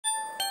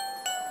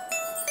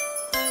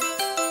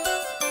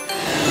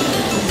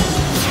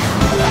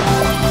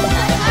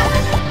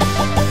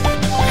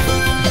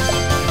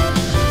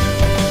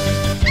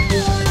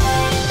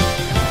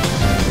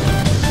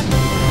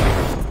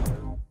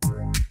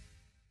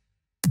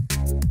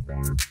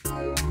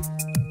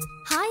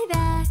Hi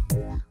there.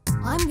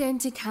 I'm going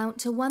to count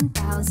to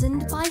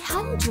 1,000 by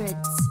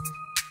hundreds.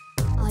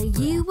 Are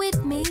you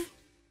with me?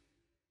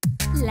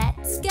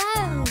 Let's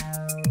go!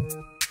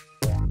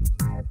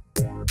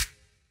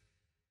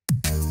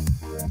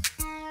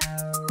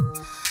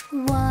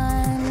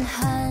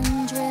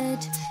 100,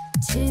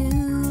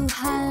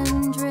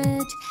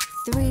 200,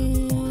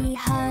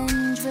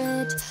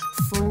 300,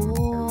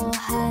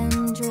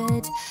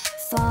 400,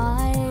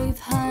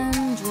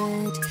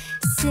 500,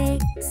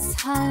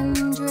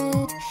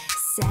 600,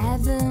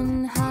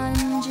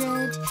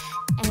 700,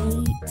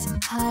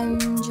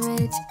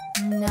 800,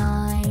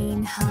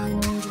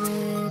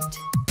 900,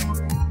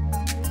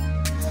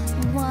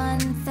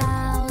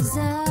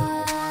 1,000.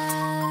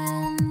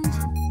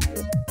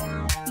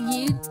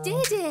 You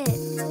did it!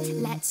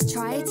 Let's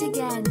try it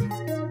again.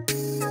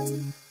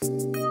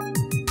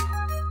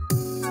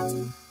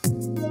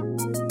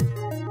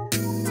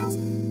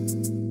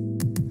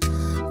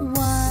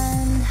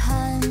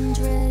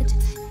 100,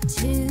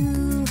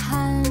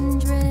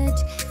 200,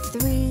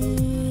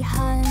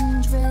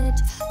 300,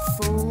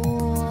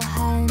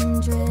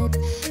 400,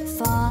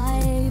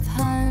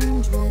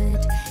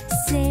 500,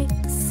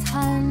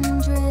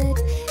 600,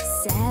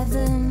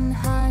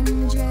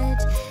 700,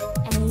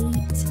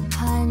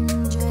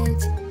 800,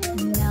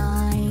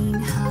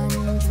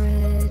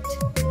 900,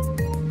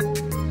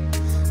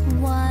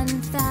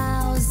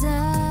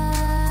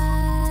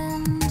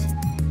 1,000.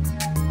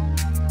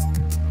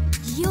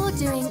 You're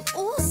doing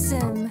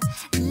awesome!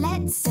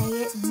 Let's say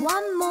it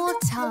one more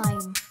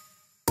time.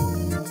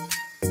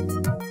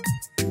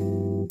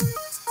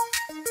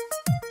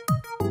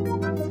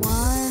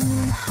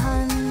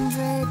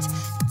 100,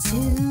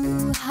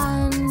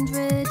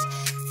 200,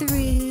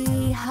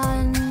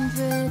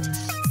 300,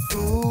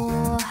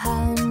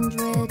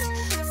 400,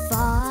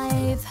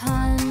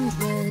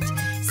 500,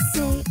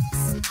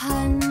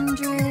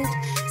 600,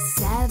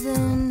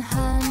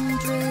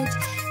 700,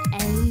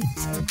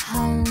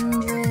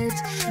 800,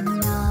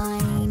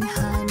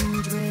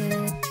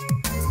 900,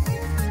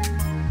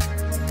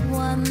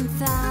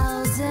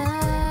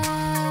 1,000.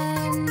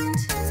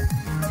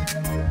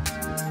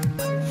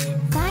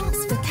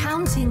 Thanks for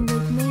counting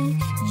with me.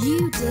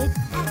 You did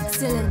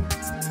excellent.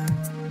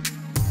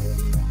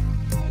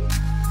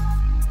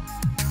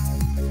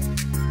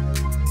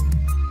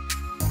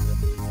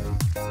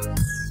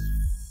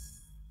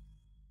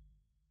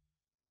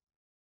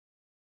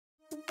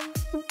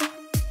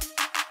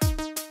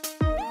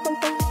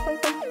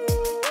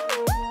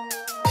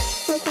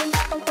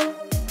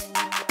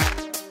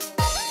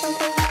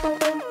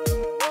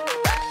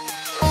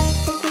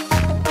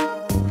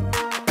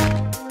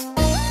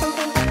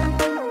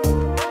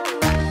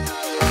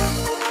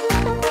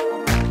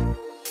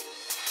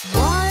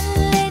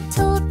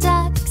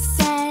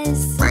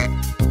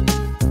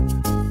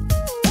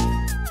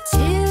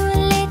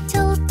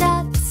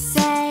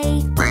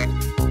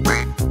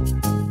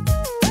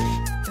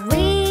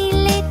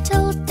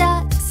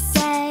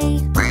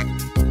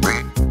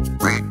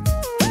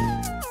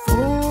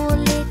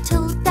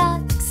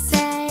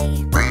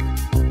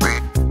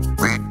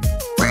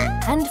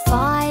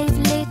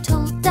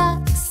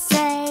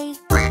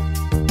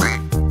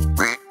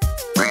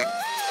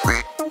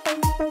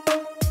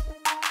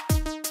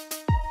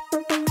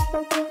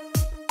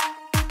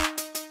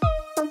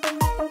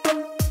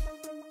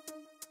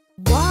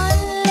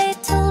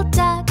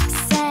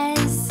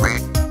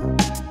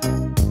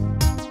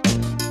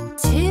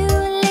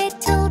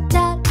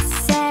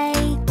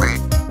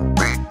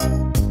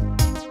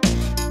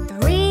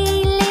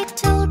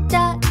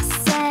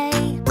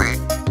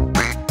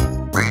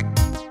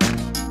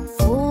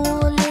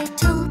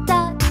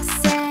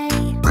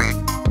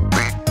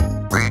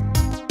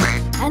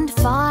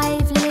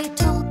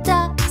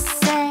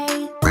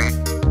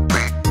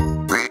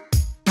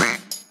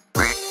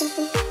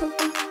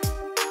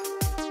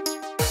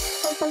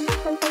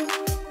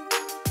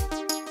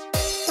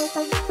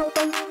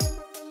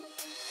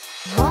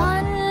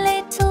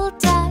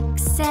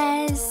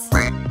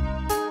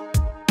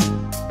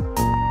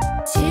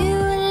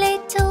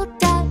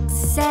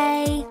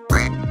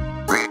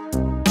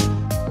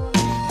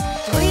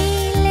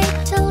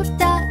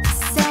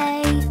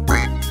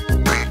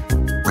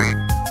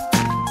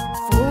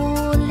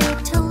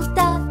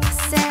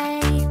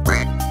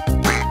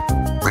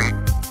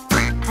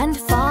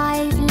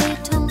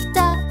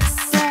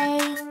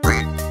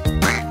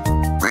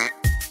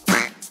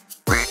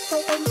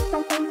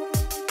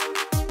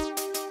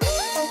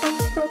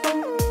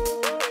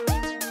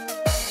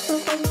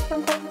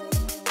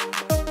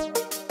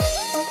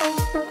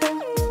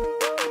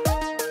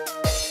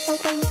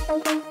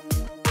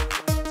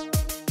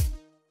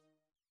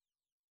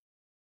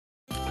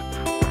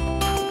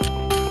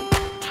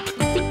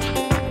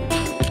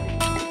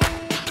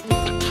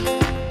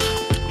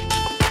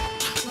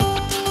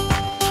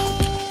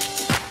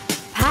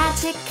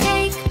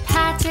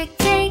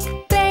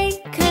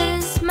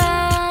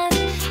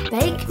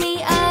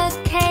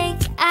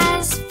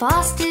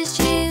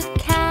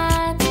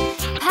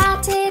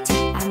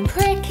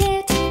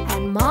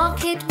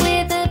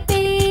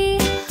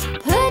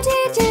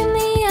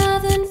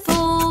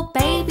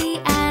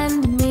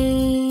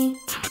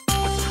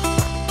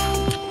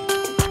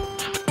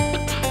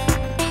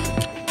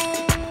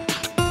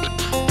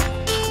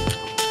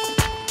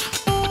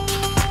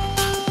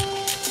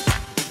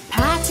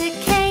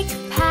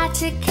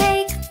 Pat a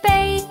cake,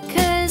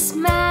 baker's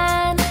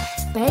man.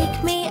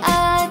 Bake me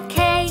a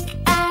cake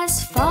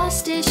as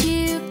fast as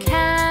you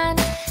can.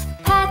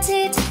 Pat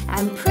it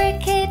and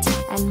prick it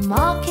and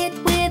mark it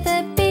with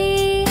a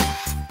B.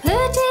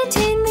 Put it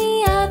in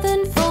the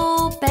oven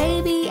for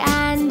baby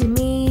and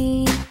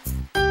me.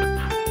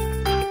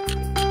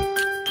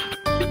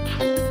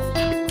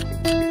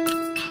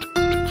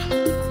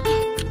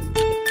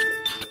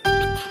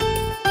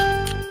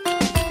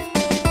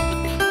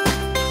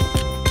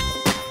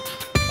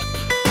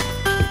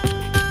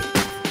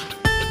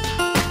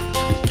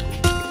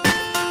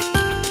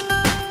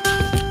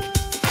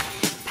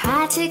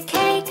 Pat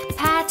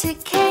a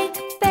cake,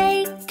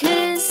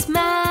 baker's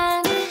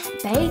man.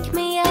 Bake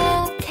me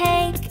a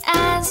cake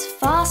as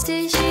fast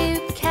as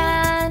you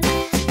can.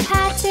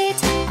 Pat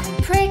it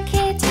and prick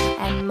it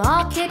and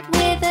mark it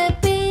with a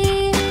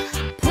B.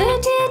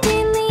 Put it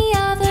in the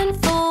oven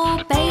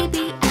for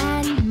baby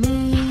and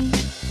me.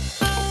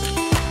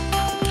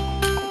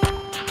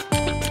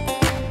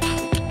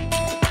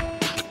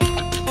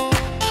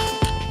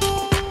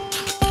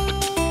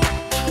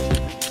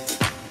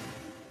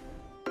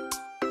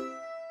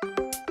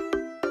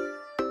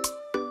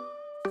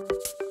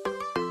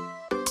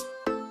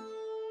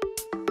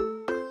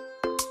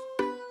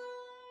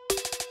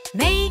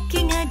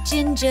 Making a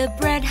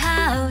gingerbread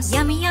house.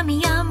 Yummy,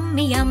 yummy,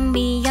 yummy,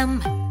 yummy,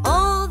 yum.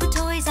 All the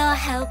toys are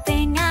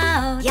helping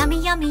out.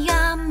 Yummy, yummy,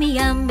 yummy,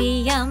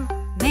 yummy, yum.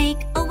 Make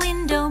a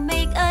window,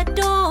 make a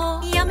door.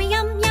 Yummy,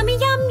 yum, yummy,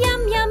 yum,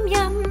 yum, yum,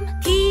 yum.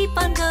 Keep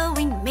on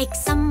going, make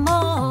some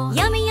more.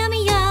 Yummy,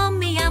 yummy,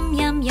 yummy, yum,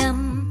 yum,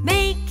 yum.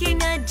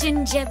 Making a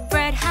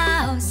gingerbread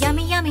house.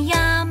 Yummy, yummy,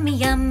 yummy,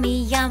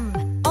 yummy, yum.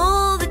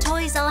 All the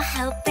toys are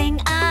helping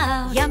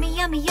out. Yummy,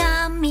 yummy,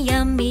 yummy,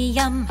 yummy,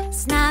 yum.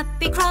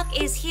 Snappy Croc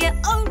is here,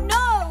 oh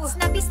no!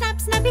 Snappy, snap,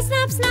 snappy,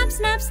 snap, snap,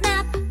 snap,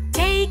 snap.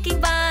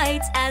 Taking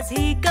bites as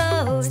he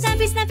goes.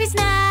 Snappy, snappy,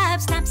 snap,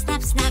 snap,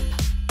 snap, snap.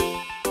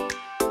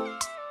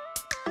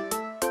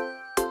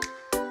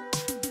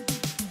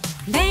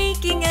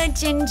 Making a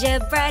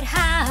gingerbread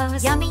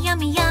house. Yummy,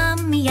 yummy,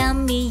 yummy,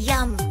 yummy,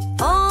 yum.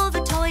 All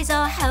the toys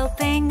are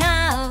helping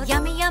out.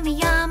 Yummy, yummy,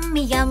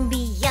 yummy,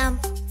 yummy, yum.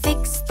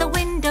 Fix the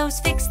windows,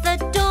 fix the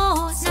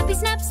doors. Snappy,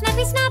 snap,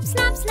 snappy, snap,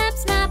 snap, snap,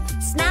 snap.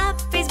 Snap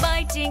is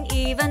biting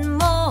even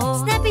more.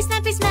 Snappy,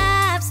 snappy,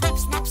 snap, snap,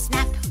 snap,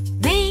 snap.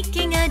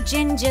 Making a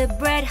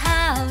gingerbread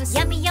house.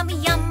 Yummy, yummy,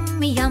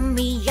 yummy,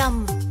 yummy,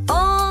 yum.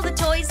 All the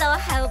toys are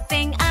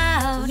helping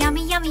out.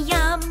 Yummy, yummy,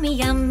 yummy,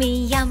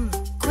 yummy, yum.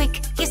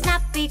 Quick, give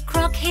Snappy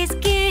Croc his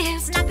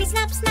gift. Snappy,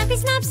 snap, snappy,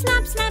 snap,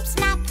 snap, snap,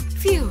 snap.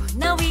 Phew,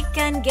 now we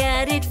can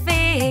get it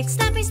fixed.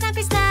 Snappy,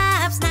 snappy,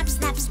 snap, snap,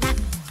 snap, snap.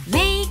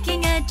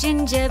 Making a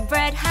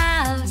gingerbread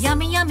house.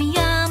 Yummy, yummy,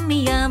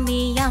 yummy,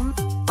 yummy, yum.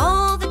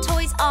 All the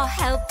toys are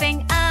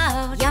helping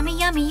out. Yummy,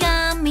 yummy,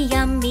 yummy,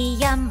 yummy,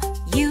 yum.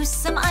 Use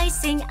some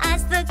icing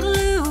as the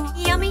glue.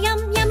 Yummy,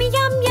 yum, yummy,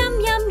 yum,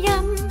 yum, yum,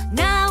 yum.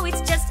 Now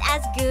it's just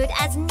as good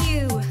as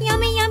new.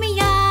 Yummy, yummy,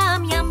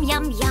 yum, yum,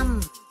 yum,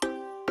 yum.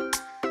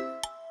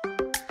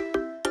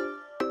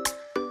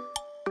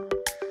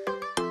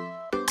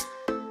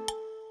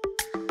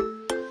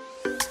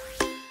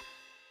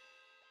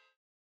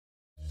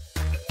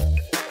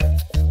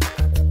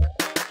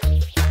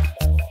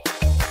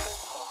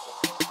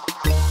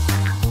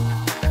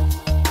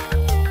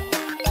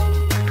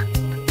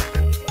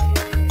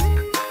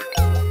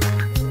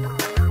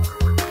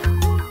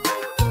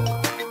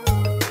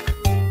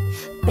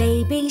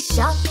 Baby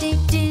shark do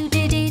do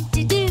do do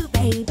do do.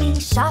 Baby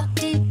shark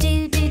do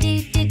do do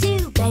do do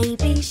do.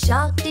 Baby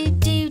shark do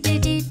do do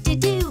do do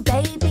do.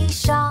 Baby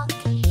shark.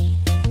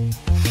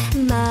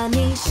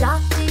 Mommy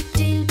shark do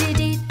do do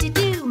do do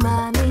do.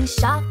 Mommy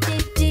shark do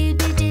do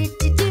do do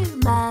do do.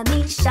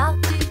 Mommy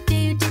shark do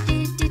do do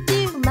do do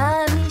do.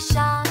 Mommy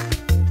shark.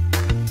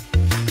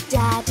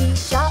 Daddy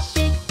shark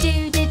do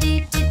do do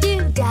do do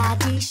do.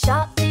 Daddy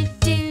shark do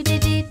do do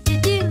do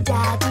do do.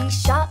 Daddy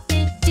shark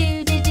do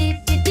do do do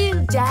do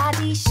do.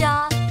 Daddy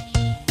shark.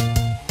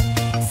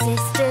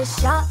 Sister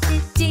shark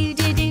do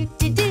do do do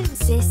do do.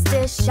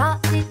 Sister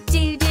shark do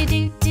do do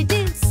do do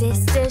do.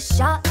 Sister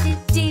shark do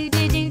do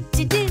do do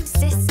do do.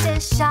 Sister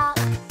shark.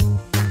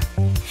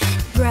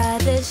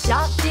 Brother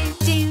shark do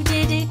do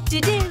do do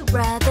do do.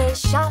 Brother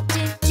shark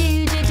do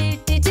do do do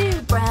do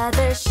do.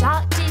 Brother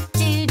shark do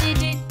do do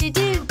do do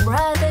do.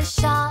 Brother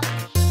shark.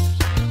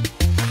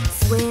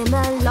 Swim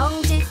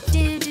along do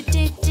do do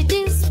do do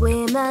do.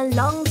 Swim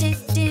along do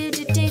do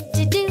do do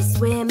do do.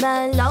 Swim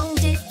along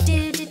do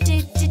do do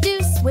do do do.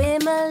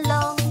 Swim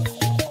along.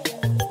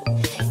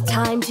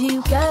 Time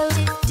to go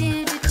do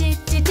do do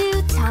do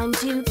do. Time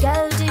to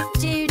go do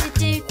do do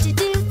do do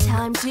do.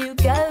 Time to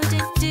go do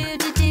do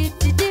do do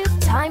do do.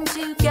 Time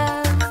to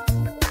go.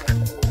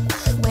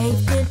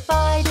 Wave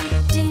goodbye do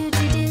do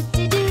do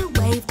do do.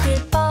 Wave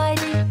goodbye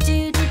do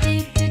do do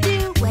do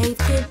do. Wave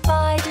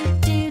goodbye do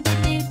do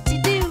do do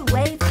do.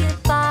 Wave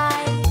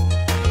goodbye.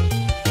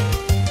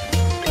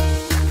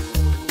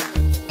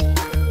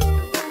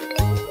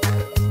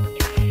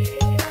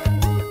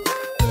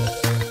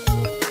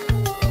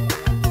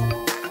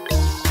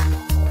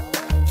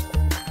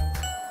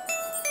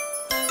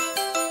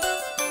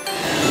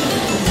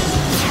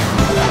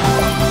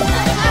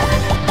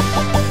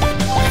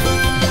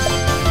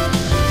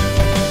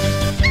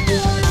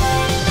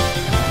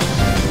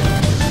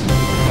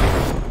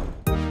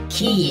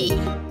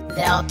 KiiYii,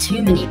 there are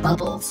too many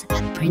bubbles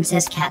at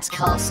Princess Cat's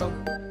castle.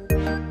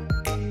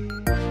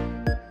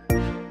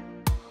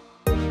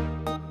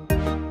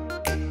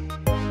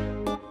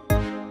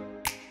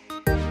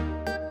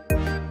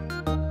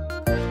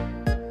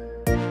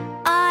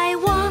 I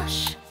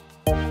wash,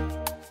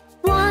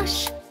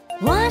 wash,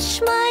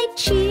 wash my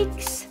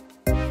cheeks.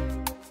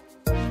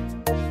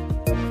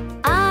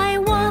 I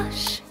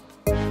wash,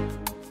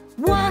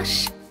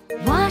 wash,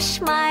 wash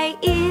my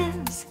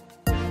ears.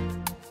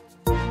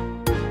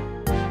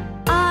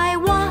 I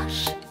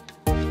wash,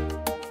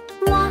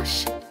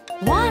 wash,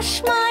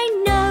 wash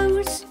my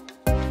nose.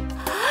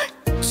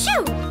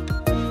 Shoo!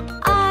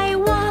 I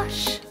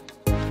wash,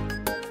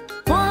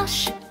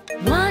 wash,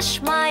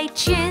 wash my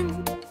chin.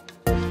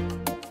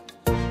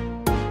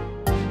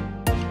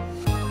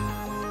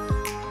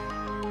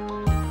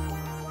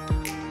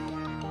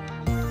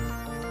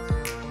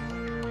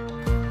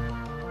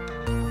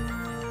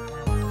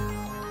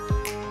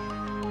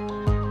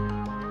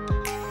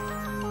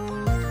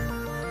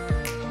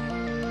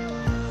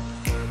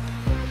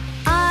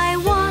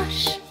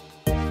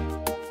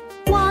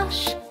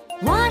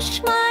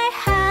 Wash my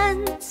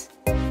hands.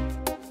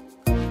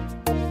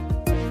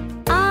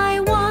 I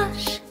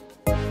wash,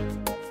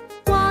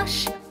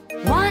 wash,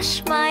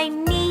 wash my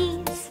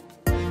knees.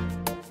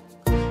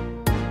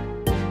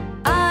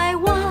 I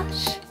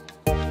wash,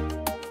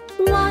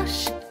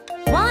 wash,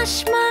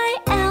 wash my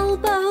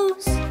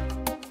elbows.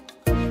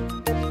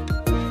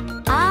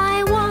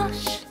 I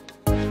wash,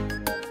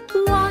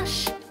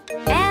 wash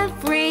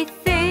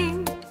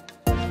everything.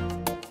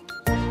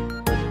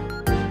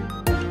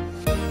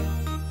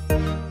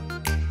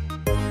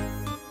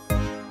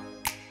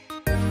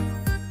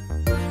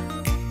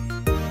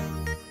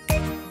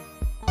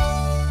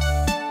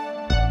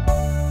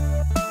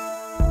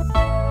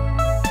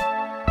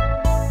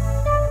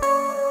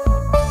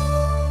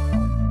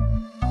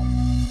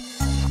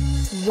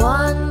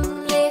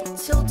 One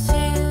little,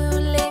 two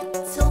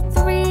little,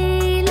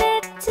 three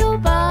little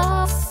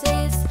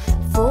buses,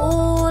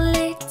 four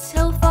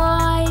little,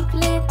 five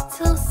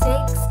little,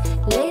 six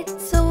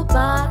little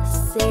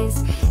buses,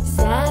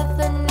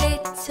 seven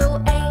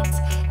little, eight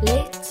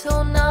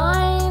little,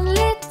 nine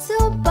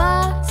little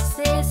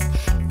buses,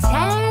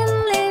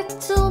 10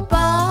 little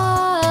buses.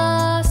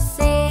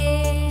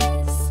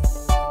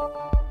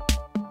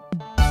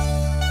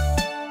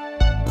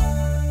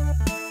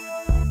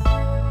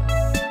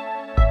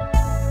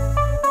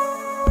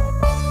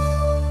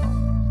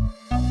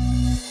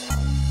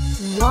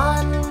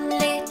 One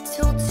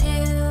little,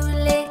 two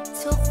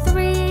little,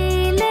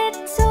 three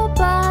little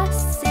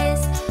buses,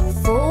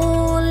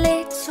 four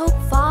little,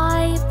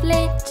 five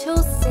little,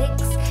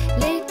 six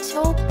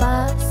little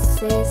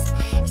buses,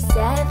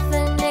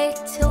 seven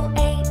little,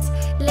 eight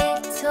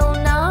little,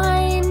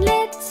 nine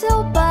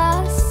little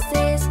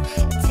buses,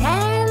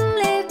 10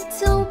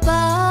 little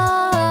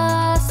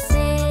buses.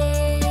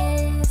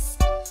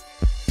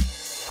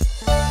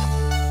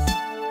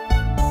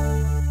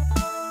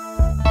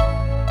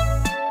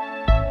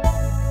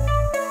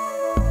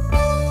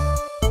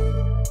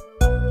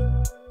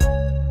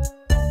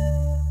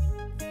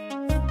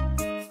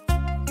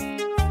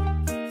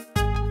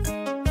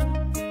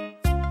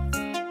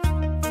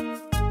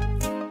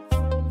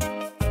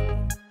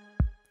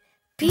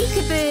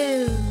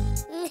 Peekaboo!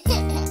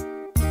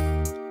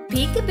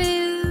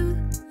 Peekaboo!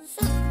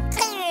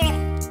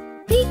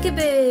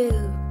 Peekaboo!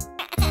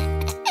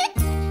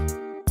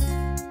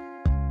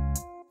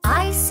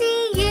 I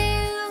see you!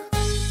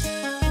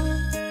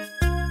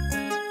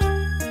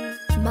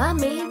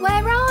 Mummy,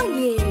 where are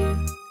you?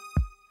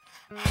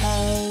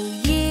 Hey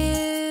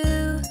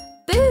you!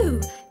 Boo!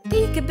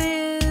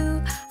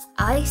 Peekaboo!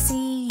 I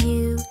see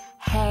you!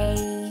 Hey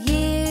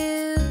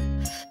you!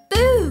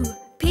 Boo!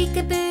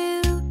 Peekaboo!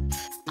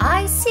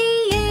 I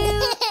see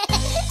you!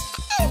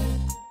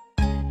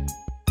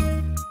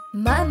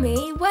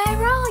 Mummy,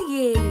 where are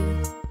you?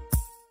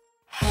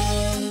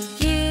 Hey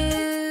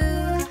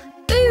you!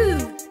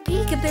 Boo!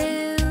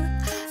 Peekaboo!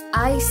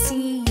 I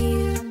see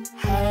you!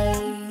 Hey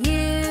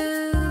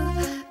you!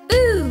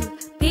 Boo!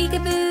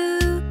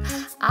 Peekaboo!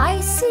 I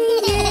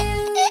see you!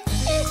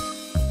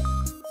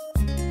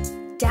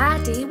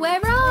 Daddy,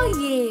 where are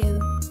you?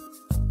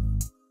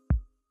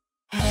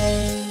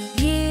 Hey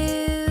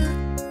you!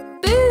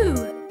 Boo!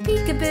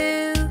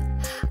 Peekaboo!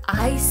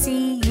 I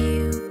see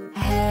you!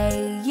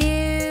 Hey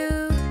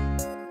you!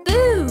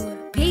 Boo!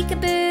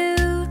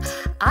 Peekaboo!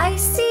 I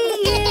see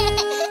you!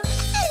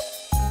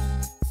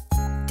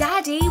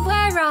 Daddy,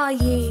 where are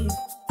you?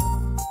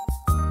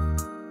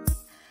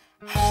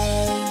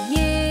 Hey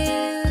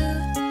you!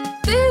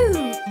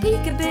 Boo!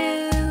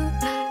 Peekaboo!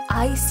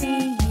 I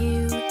see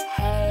you!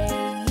 Hey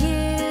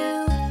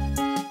you!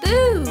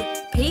 Boo!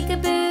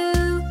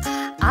 Peekaboo!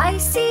 I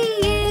see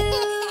you!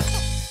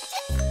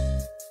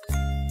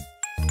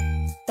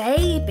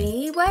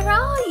 Baby, where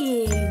are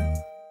you?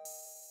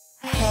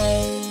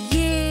 Hey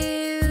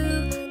you!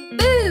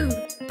 Boo!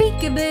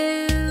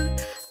 Peekaboo!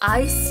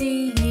 I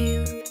see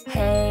you!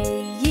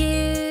 Hey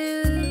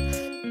you!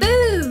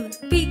 Boo!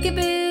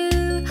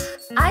 Peekaboo!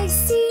 I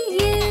see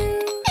you!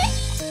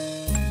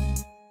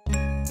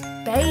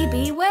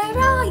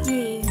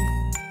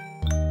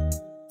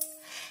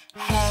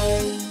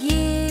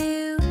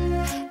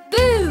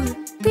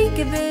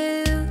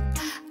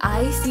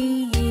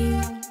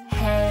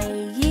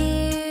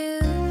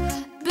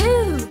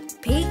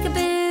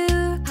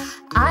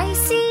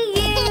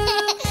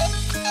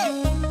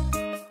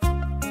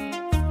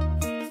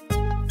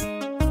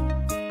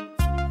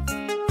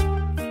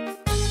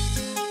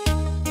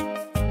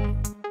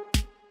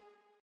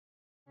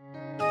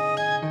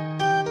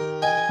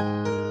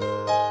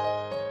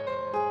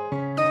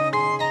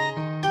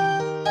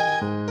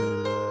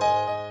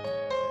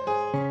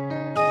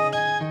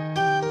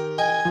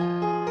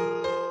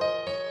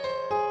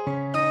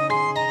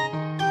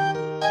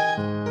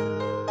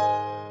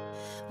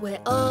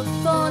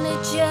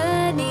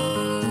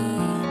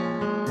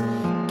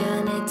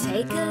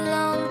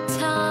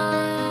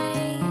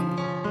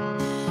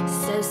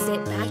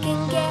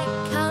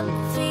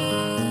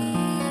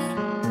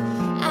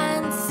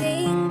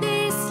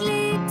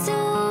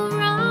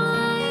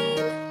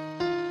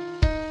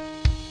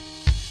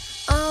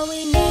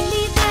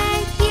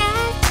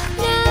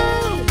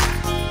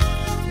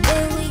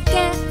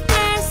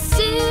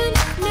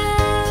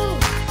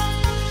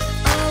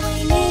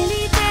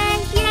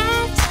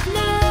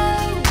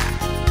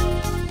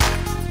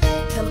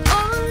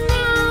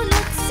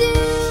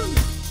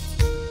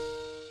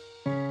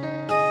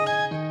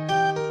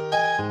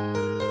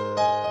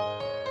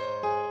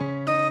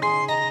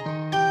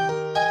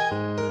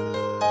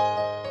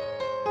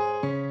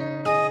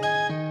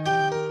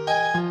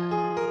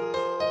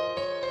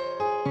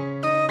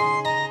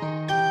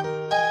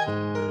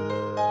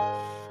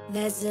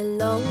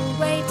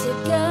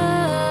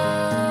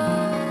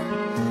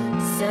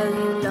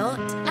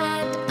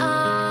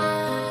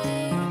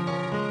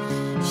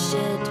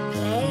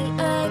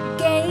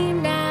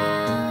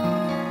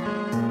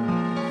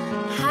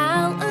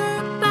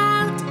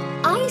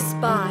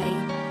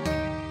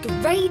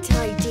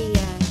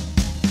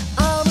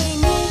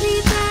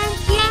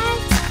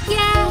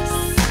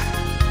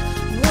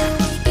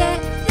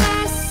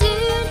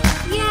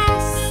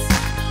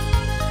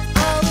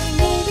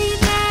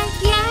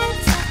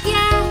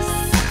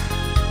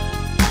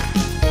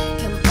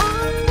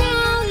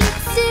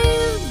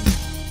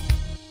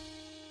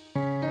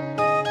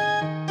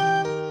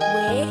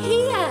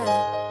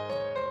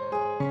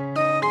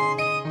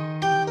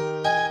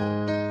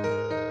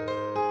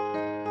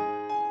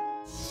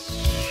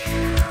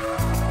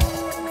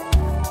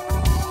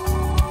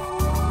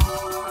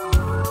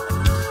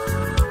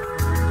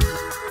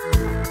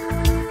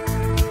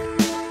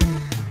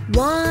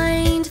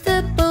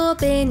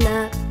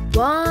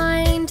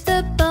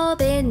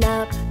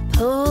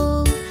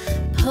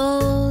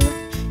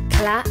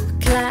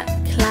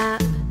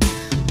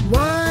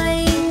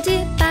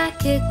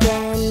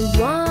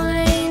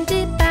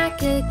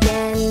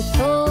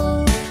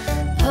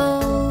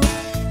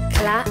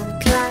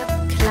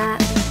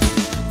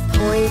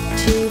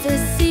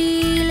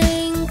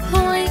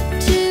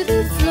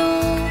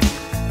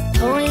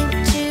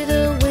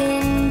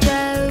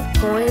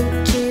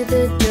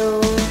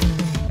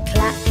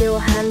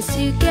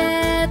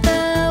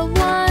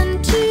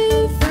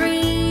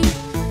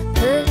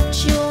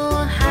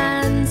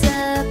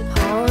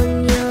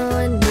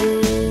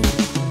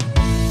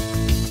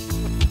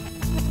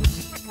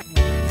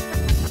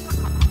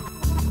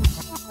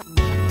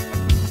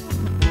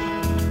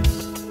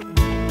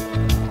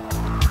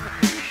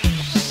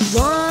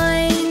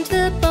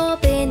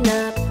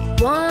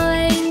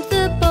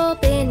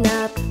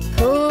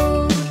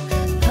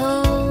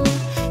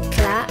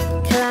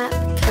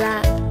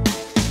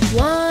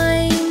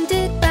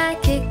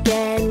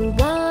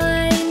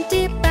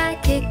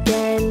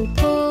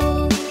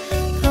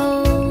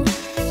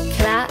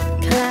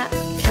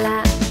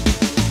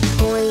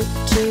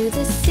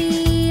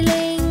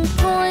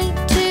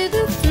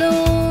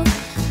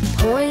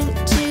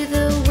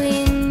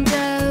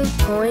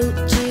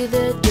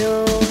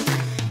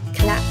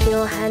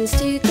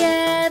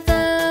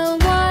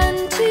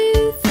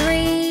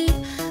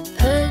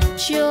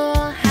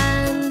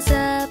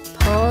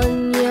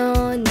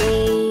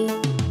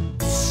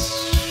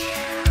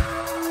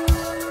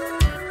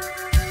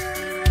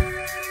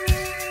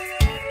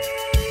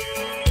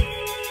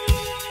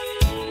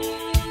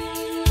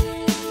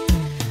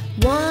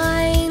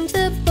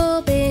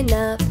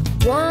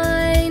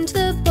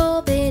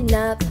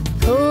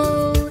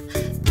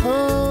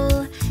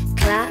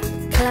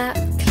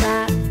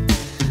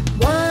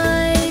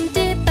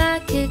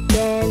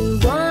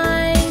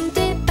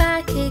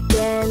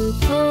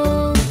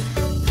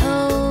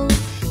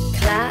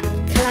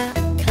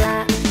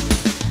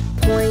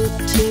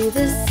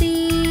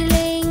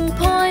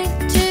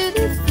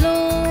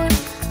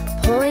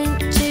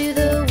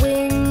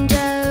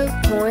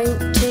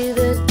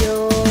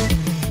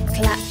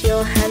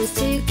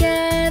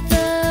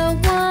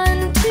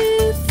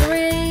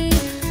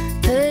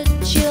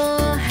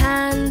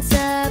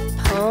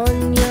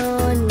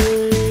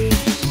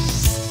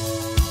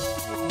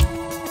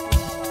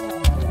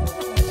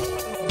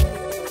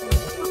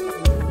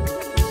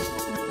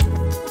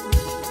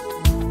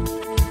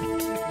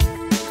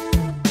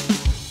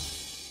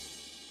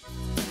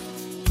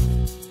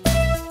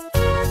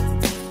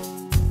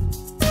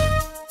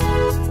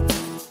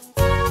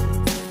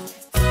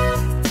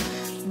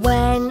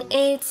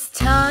 it's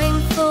time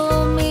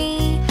for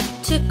me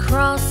to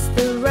cross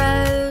the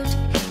road,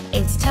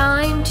 it's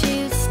time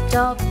to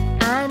stop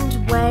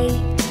and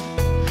wait.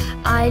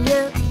 I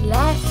look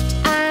left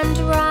and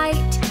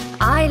right,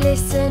 I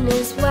listen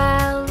as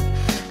well,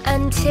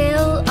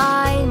 until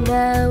I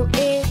know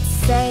it's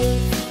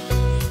safe.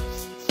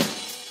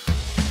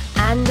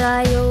 And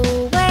I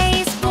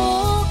always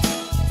walk,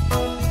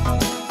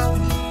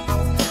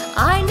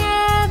 I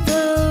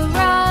never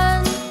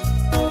run,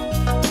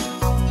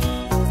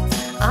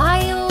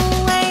 I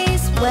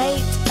always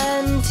wait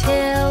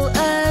until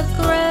a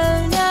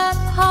grown-up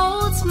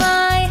holds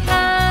my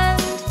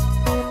hand.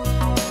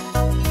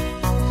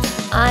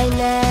 I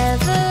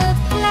never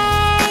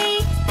play,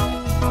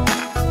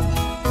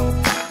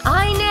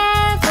 I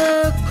never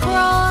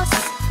cross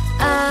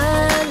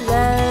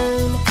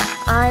alone.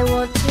 I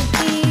want to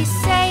be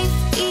safe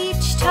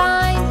each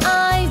time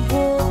I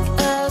walk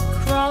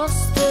across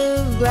the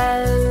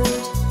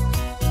road.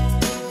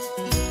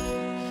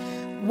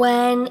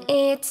 When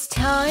it's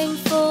time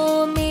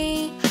for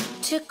me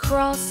to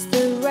cross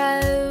the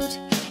road,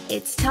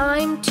 it's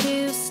time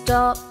to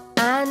stop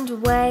and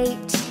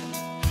wait.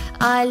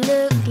 I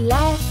look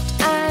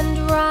left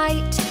and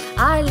right,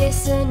 I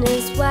listen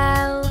as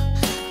well,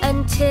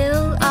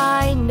 until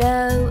I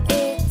know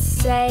it's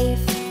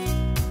safe.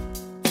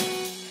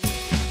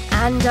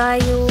 And I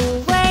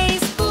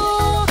always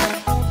walk,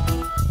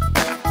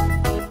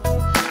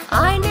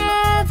 I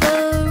never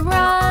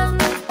run,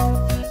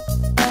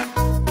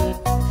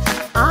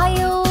 I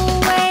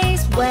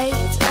always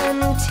wait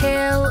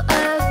until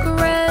a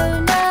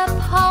grown-up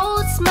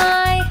holds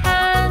my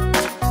hand.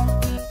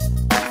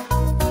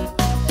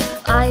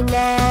 I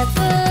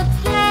never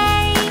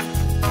play,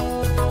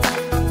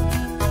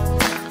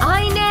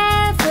 I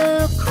never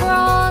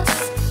cross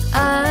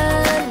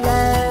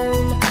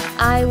alone.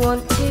 I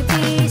want to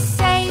be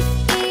safe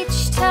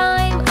each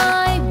time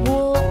I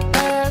walk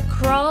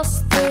across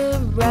the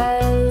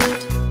road.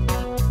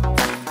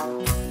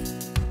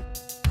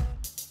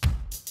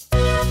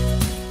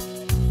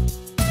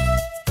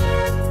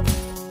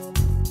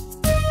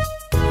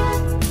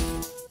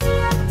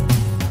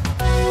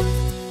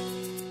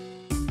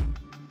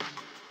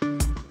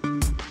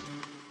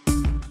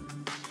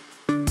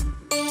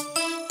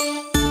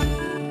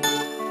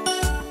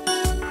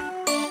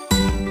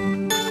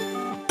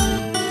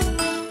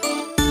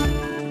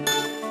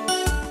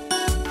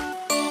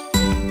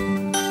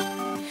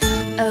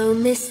 Oh,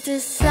 Mr.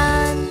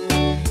 Sun,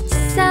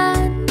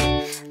 Sun,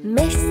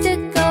 Mr.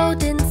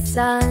 Golden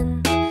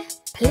Sun,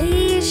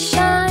 please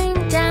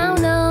shine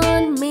down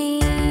on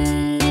me.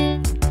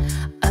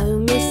 Oh,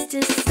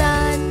 Mr.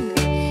 Sun,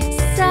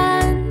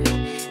 Sun,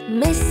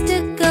 Mr.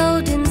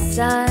 Golden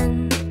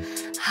Sun,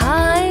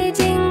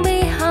 hiding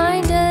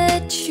behind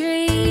a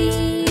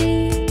tree.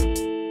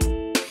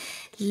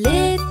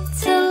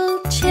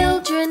 Little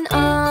children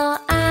are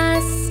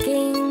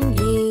asking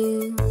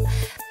you,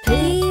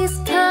 please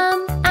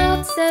come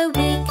out so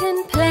we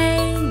can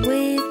play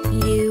with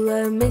you.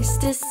 Oh,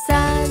 Mr.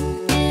 Sun,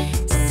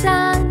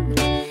 Sun,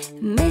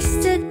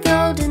 Mr.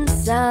 Golden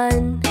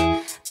Sun,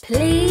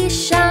 please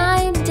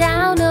shine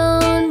down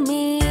on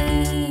me.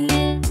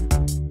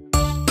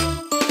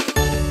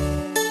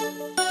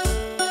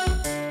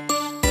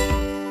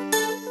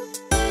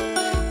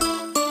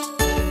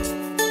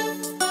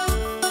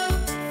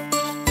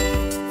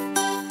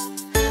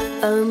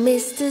 Oh,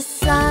 Mr.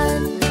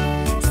 Sun,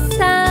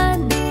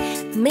 Sun,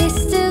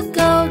 Mr.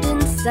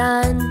 Golden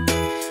Sun,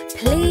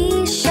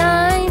 please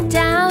shine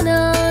down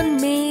on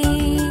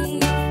me.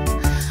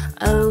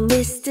 Oh,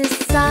 Mr.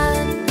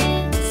 Sun,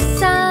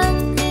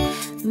 Sun,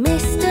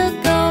 Mr.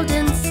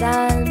 Golden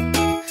Sun,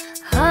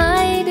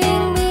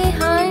 hiding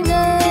behind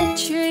a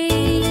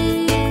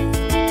tree.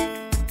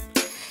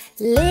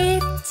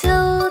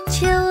 Little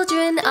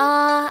children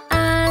are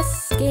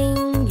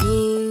asking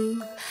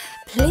you,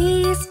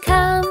 please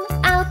come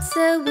out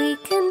so we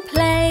can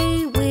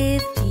play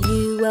with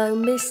you. Oh,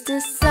 Mr.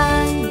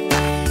 Sun,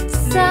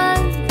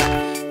 Sun,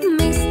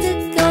 Mr.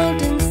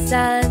 Golden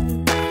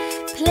Sun,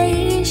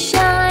 please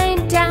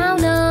shine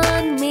down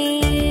on me.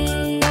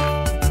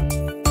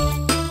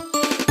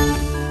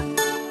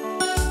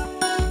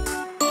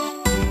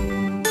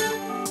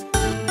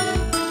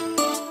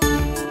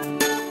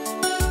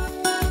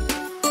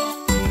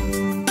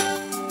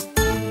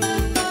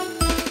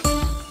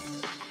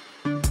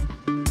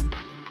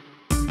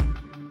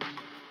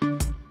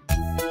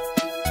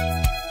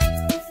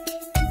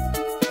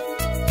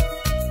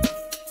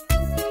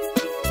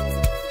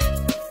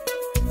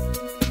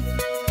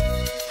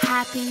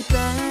 Happy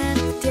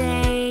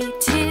birthday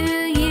to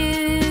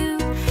you.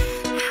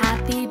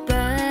 Happy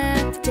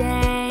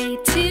birthday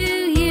to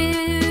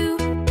you.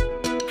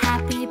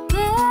 Happy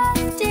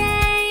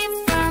birthday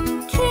from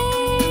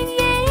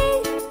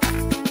KiiYii.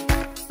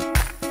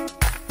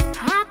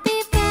 Happy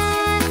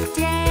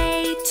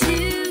birthday to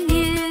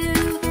you.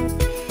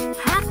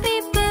 Happy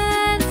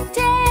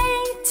birthday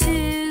to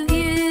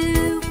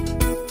you.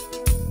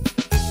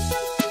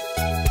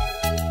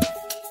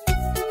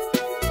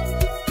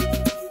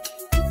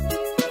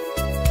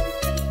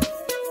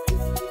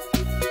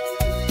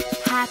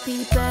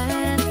 Happy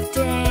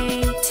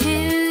birthday to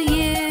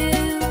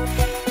you.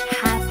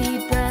 Happy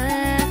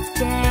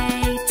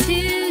birthday to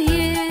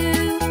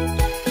you.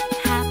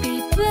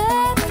 Happy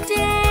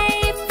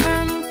birthday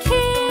from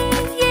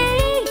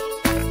KiiYii.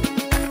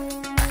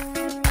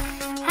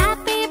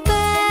 Happy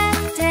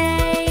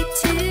birthday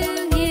to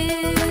you.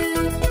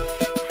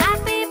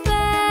 Happy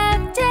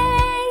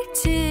birthday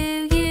to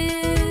you.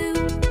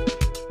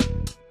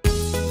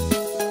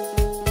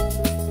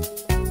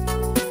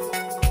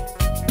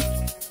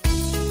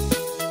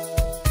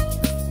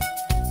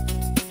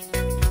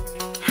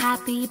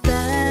 Happy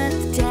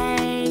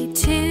birthday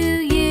to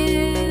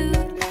you.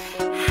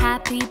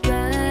 Happy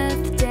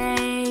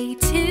birthday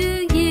to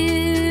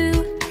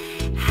you.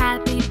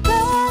 Happy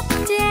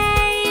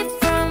birthday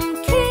from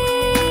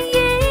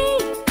KiiYii.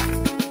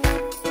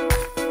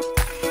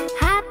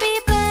 Happy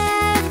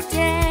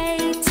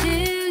birthday to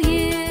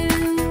you.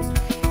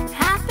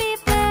 Happy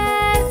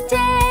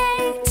birthday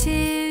to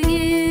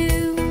you.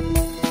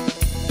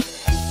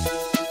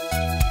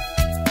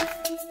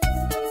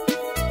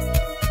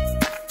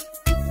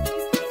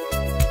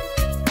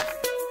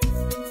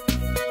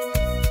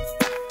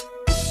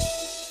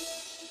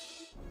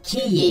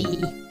 KiiYii,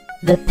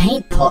 the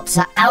paint pots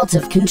are out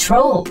of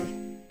control.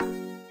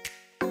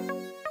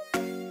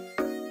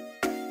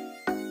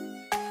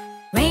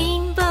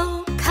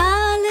 Rainbow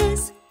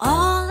colors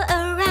all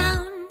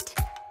around.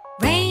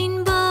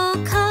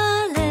 Rainbow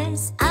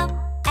colors up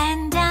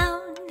and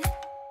down.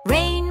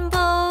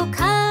 Rainbow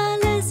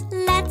colors,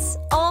 let's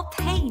all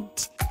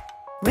paint.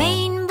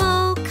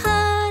 Rainbow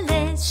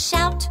colors,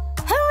 shout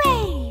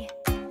hooray!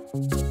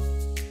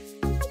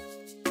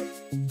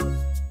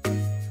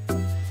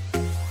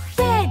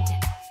 Red,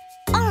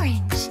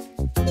 orange,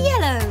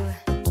 yellow.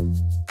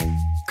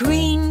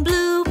 Green,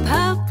 blue,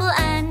 purple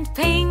and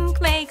pink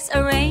makes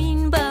a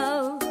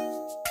rainbow.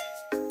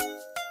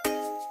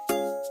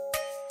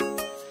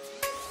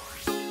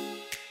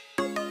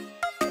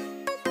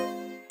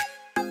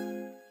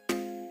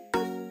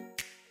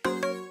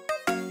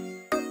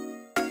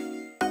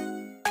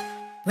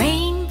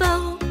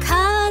 Rainbow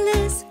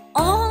colors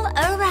all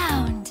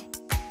around.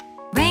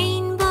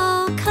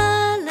 Rainbow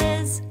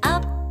colors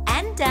up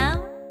and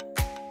down.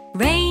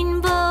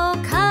 Rainbow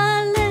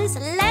colors,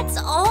 let's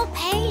all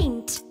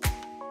paint.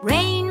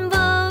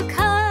 Rainbow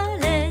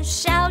colors,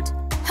 shout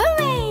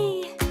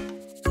hooray!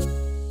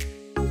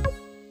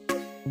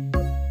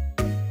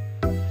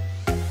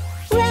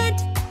 Red,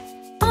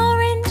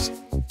 orange,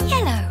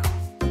 yellow.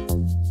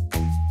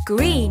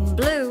 Green,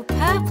 blue,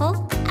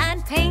 purple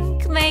and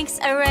pink makes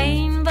a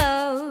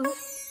rainbow.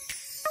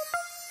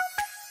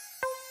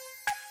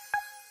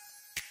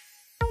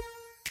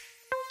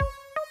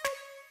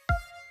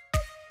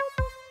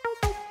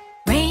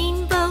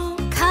 Rainbow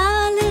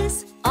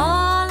colors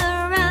all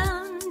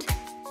around.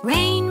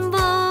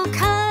 Rainbow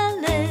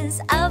colors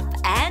up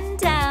and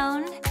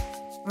down.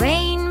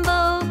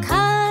 Rainbow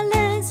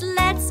colors,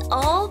 let's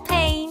all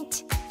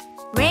paint.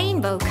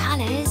 Rainbow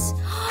colors,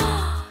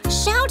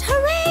 shout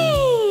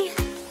hooray!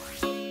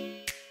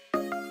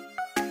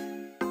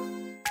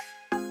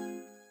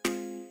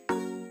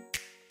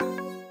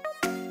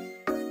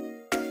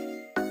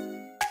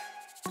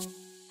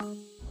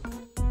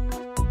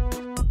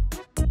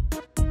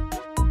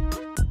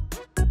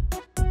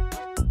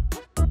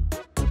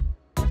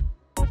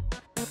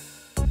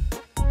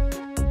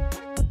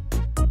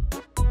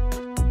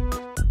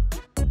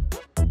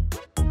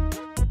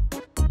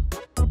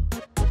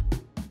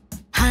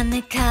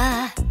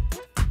 Hanukkah,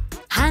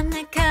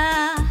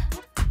 Hanukkah.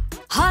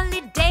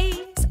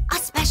 Holidays are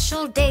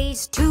special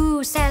days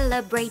to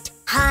celebrate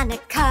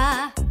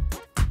Hanukkah.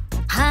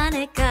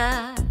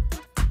 Hanukkah,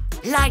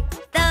 light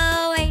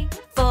the way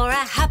for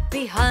a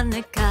happy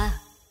Hanukkah.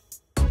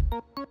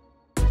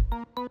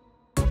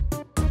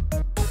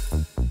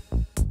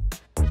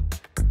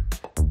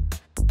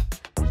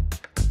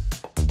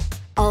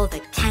 All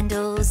the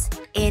candles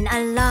in a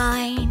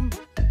line.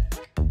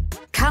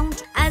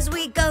 Count as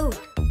we go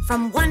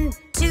from 1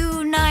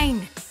 to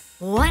 9.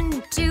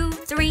 1, 2,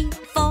 3,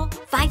 4,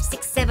 5,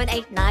 6, 7,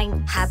 8,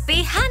 9.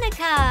 Happy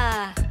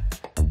Hanukkah!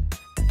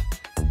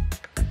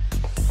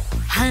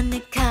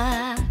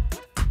 Hanukkah,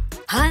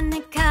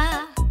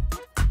 Hanukkah.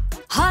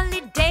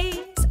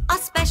 Holidays are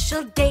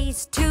special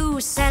days to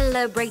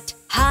celebrate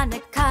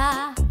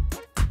Hanukkah.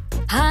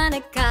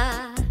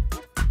 Hanukkah,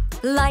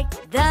 light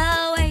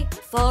the way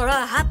for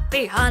a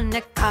happy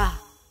Hanukkah.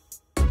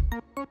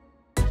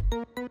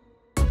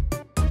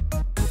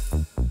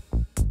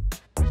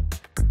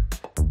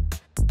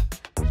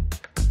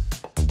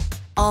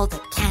 All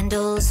the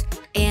candles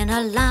in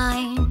a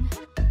line.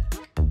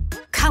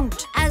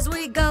 Count as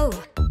we go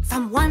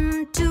from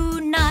 1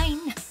 to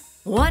 9.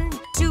 1,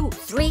 2,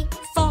 3,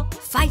 4,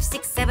 5,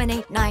 6, 7,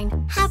 8,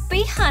 9.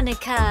 Happy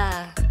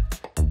Hanukkah!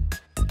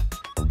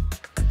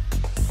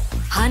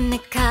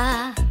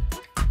 Hanukkah,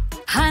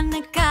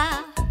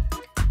 Hanukkah.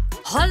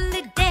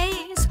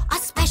 Holidays are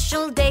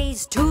special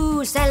days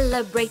to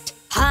celebrate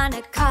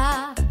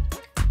Hanukkah.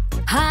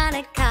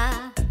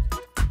 Hanukkah,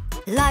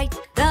 light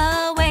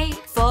the way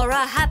for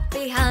a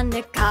happy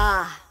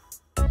Hanukkah.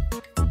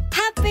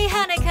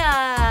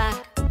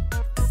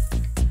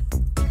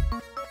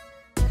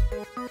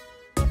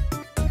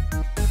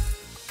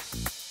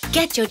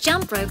 Get your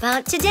jump rope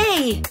out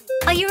today.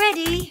 Are you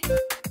ready?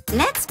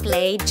 Let's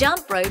play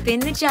jump rope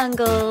in the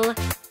jungle.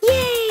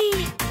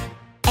 Yay!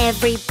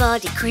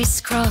 Everybody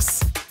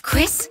crisscross,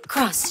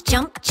 crisscross,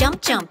 jump,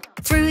 jump, jump.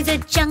 Through the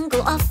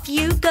jungle off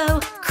you go.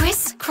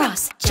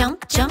 Crisscross,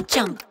 jump, jump,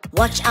 jump.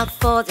 Watch out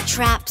for the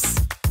traps.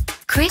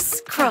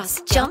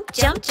 Crisscross, jump,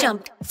 jump,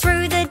 jump.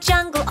 Through the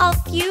jungle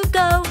off you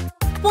go.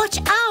 Watch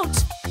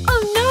out!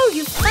 Oh no,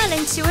 you fell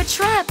into a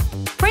trap.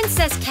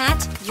 Princess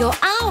Cat, you're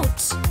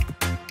out.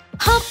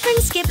 Hop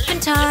and skip and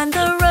turn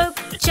the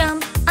rope.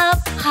 Jump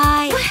up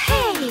high.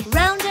 Hey!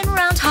 Round and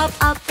round, hop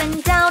up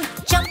and down.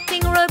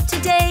 Jumping rope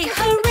today,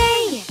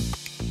 hooray!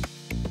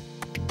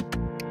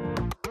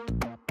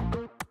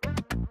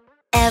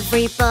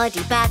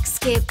 Everybody back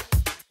skip,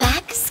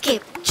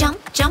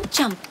 jump, jump,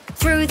 jump.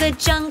 Through the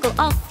jungle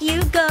off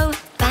you go.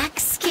 Back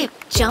skip,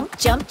 jump,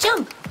 jump,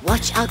 jump.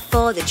 Watch out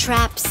for the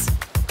traps.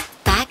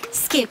 Back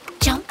skip,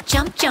 jump,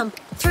 jump, jump.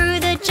 Through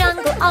the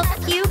jungle off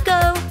you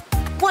go.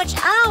 Watch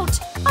out!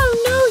 Oh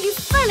no, you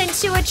fell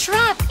into a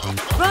trap.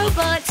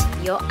 Robot,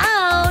 you're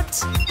out.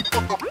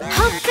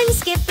 Hop and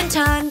skip and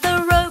turn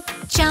the rope.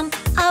 Jump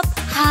up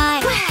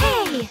high.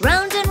 Hey!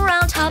 Round and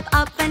round, hop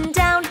up and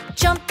down.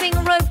 Jumping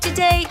rope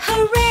today,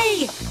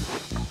 hooray!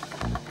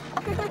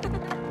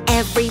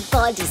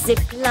 Everybody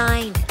zip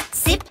line,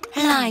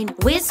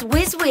 whiz,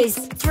 whiz, whiz.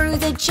 Through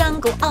the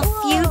jungle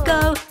off you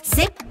go.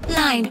 Zip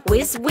line,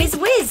 whiz, whiz,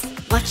 whiz.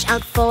 Watch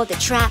out for the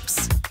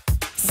traps.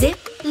 Zip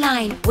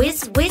line,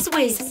 whiz, whiz,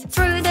 whiz.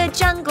 Through the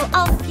jungle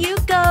off you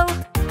go.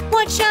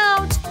 Watch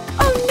out!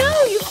 Oh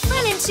no, you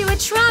fell into a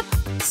trap.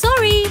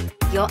 Sorry,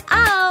 you're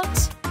out.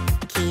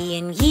 Kii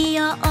and Yii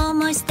are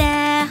almost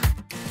there.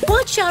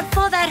 Watch out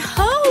for that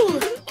hole.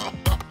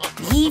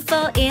 Yii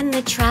fell in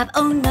the trap,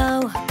 oh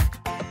no.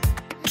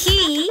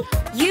 Kii,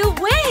 you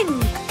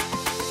win!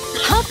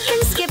 Hop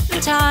and skip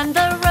and turn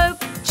the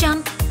rope.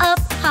 Jump up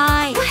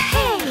high.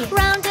 Hey!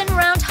 Round and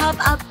round, hop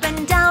up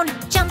and down.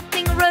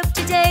 Jumping rope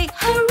today,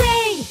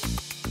 hooray!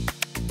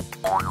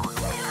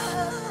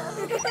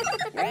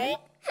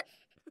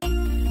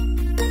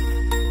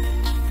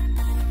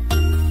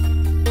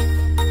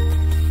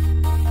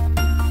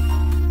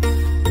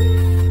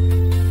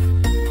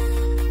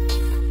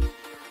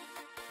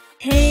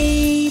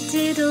 Hey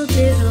diddle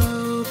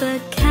diddle, the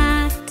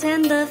cat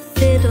and the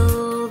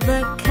fiddle,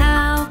 the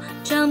cow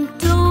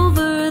jumped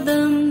over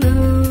the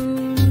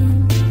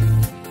moon.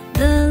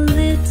 The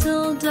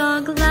little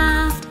dog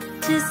laughed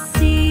to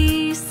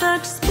see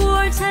such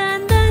sport,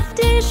 and the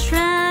dish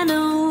ran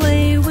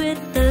away with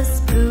the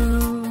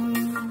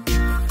spoon.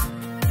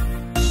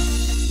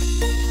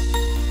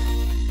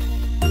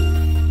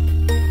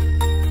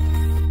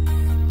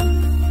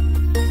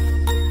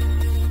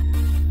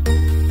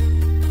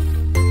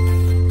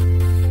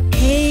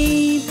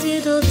 Hey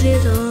diddle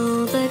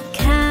diddle, the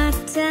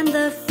cat and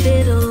the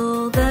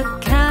fiddle, the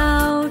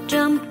cow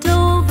jumped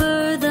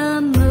over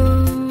the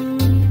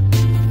moon.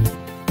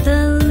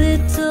 The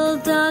little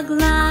dog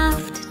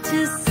laughed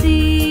to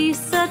see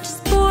such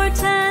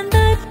sport, and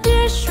the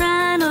dish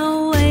ran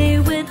away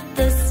with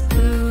the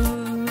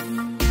spoon.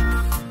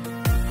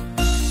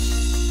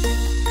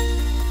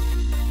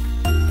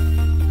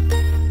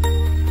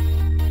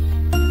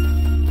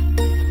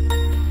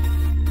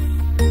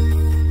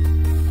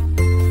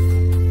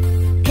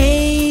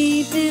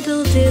 Hey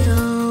diddle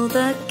diddle,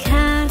 the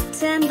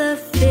cat and the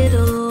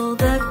fiddle,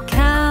 the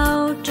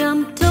cow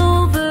jumped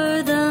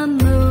over the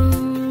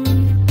moon.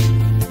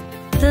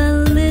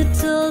 The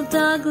little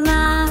dog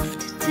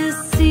laughed to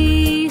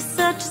see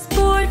such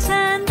sport,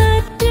 and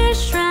the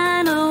dish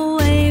ran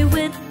away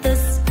with the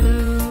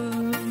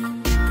spoon.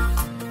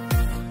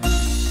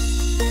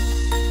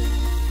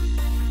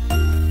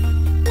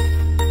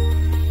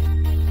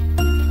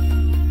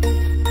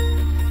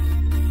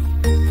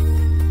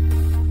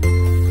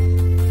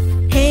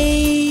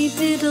 Hey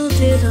diddle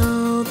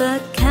diddle, the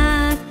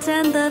cat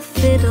and the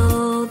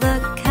fiddle, the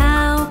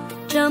cow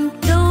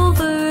jumped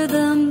over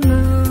the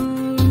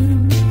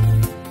moon.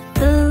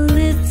 The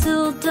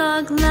little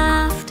dog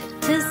laughed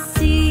to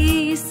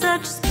see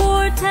such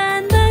sport,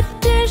 and the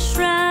dish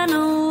ran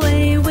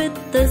away with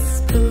the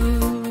spoon.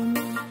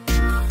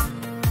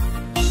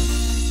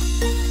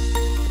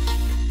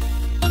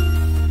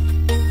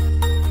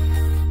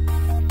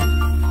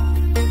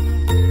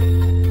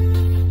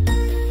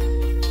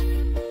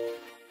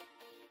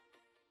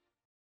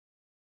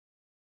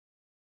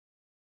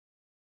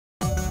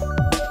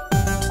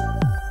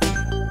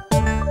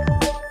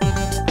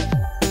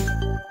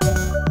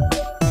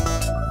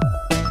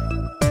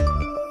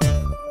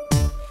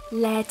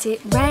 Let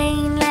it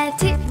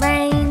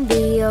rain,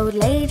 the old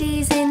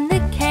lady's in the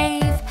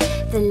cave.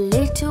 The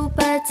little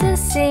birds are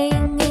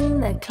singing,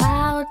 the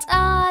clouds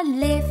are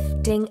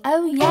lifting.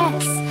 Oh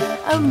yes,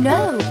 oh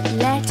no,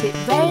 let it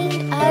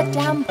rain a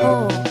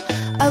downpour.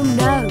 Oh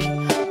no,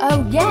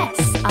 oh yes,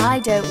 I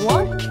don't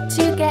want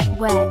to get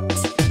wet.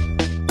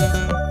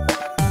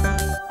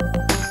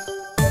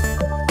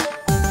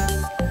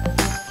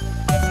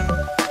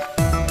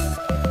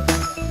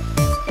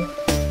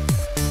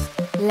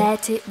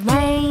 Let it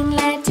rain,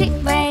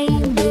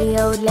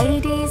 the old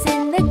lady's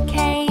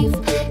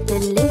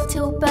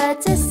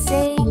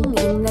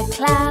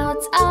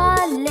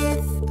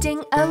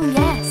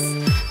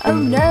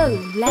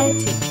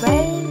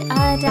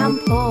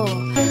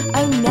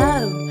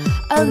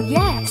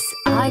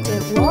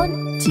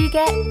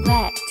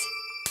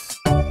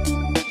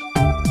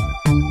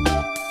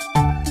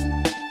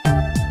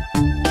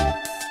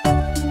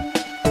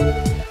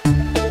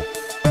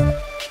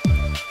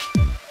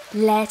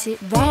Let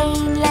it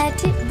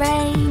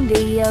rain,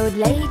 the old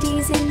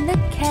lady's in the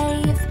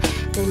cave.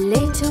 The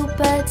little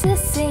birds are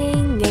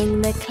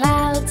singing, the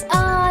clouds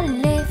are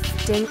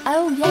lifting.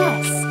 Oh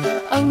yes,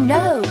 oh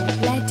no,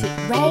 let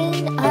it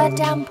rain a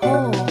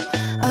downpour.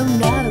 Oh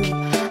no,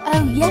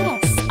 oh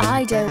yes,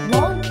 I don't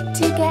want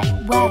to get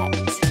wet.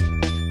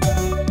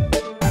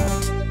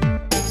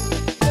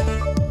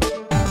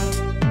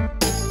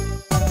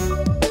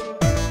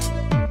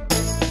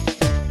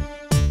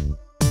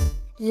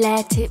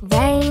 Let it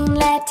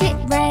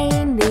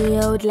rain,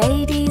 the old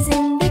lady's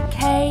in the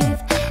cave.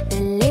 The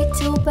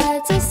little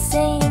birds are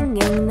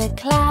singing, the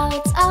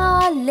clouds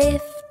are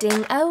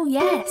lifting. Oh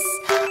yes,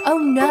 oh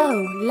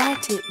no,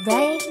 let it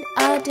rain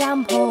a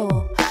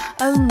downpour.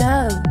 Oh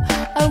no,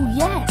 oh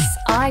yes,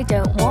 I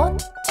don't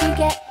want to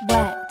get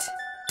wet.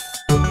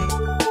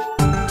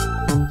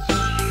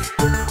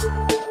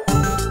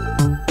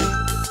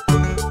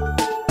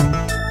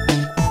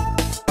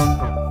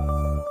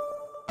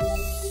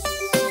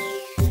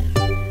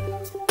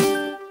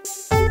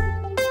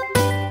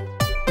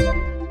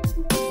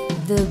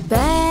 The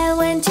bear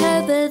went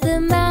over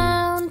the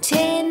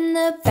mountain,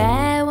 the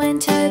bear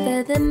went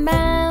over the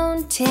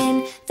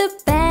mountain, the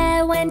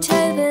bear went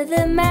over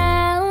the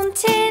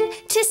mountain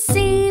to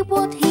see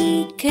what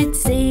he could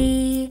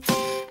see.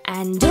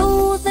 And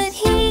all that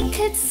he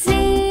could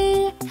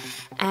see,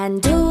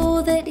 and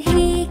all that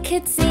he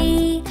could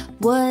see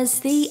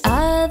was the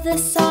other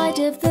side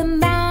of the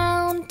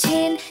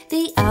mountain,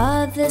 the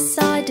other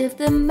side of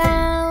the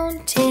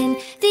mountain,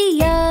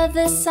 the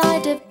other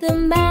side of the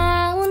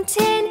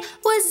mountain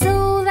was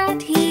all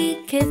that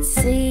he could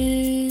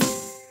see.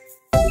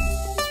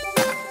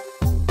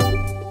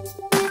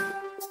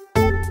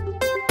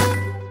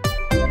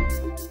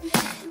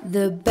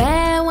 The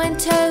bear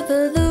went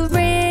over the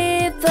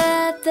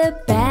river, the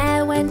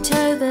bear went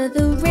over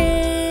the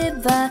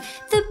river,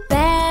 the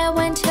bear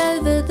went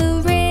over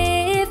the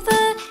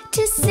river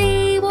to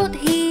see what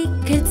he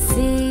could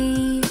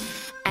see.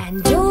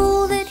 And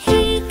all that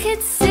he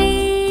could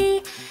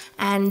see,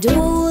 and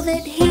all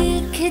that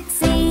he could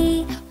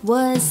see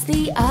was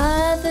the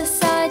other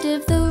side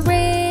of the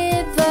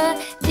river,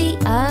 the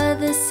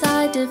other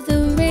side of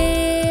the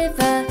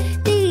river,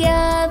 the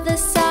other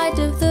side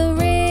of the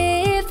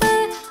river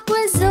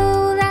was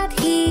all that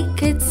he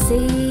could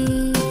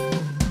see.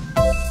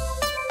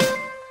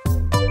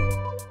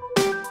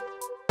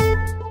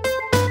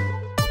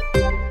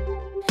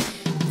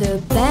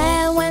 The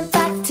bear went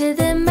back to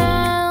the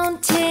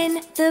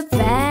mountain, the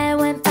bear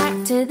went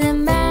back to the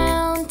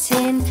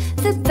mountain,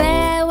 the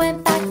bear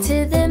went back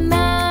to the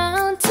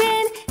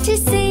mountain to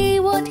see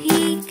what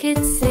he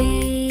could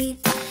see.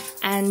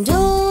 And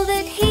all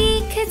that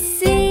he could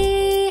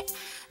see,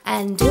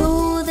 and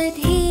all that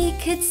he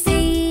could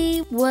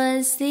see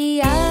was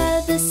the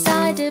other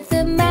side of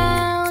the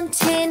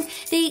mountain,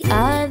 the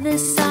other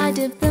side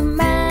of the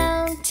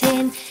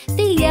mountain,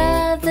 the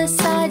other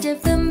side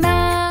of the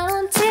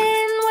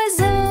mountain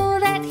was all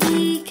that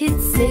he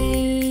could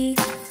see.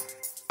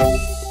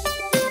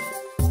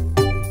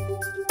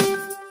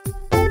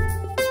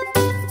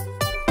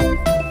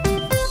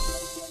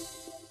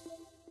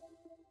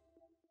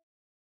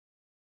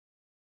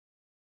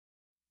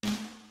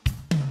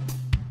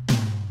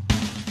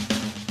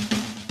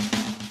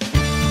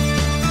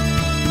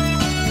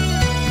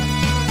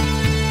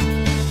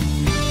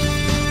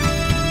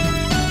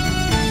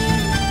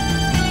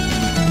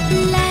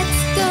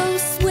 Let's go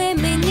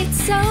swimming,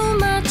 it's so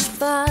much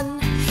fun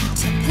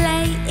to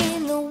play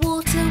in the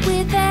water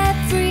with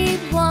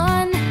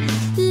everyone.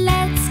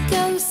 Let's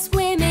go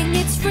swimming,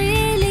 it's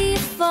really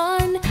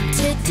fun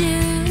to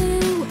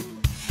do.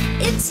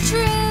 It's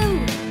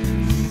true.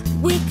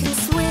 We can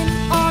swim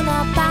on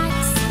our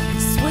backs,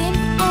 swim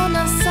on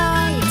our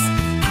sides,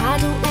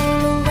 paddle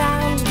all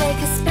around, make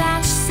a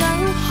splash so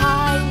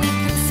high. We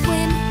can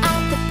swim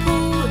at the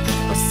pool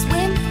or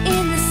swim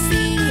in the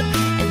sea,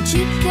 and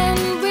you can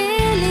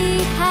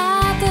really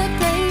have a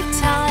great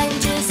time.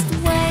 Just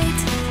wait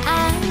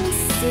and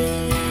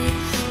see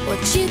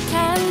what you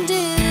can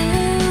do.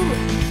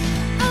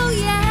 Oh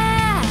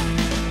yeah!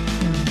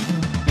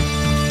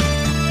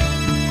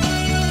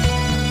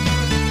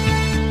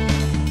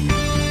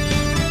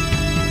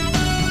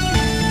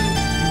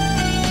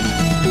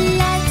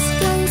 Let's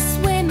go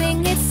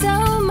swimming, it's so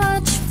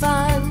much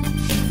fun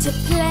to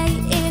play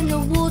in the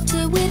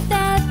water with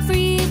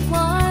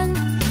everyone.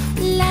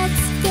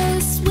 Let's go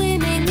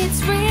swimming,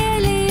 it's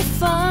really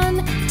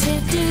fun to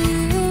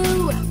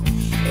do.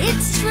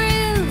 It's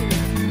true.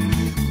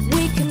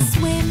 We can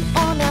swim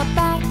on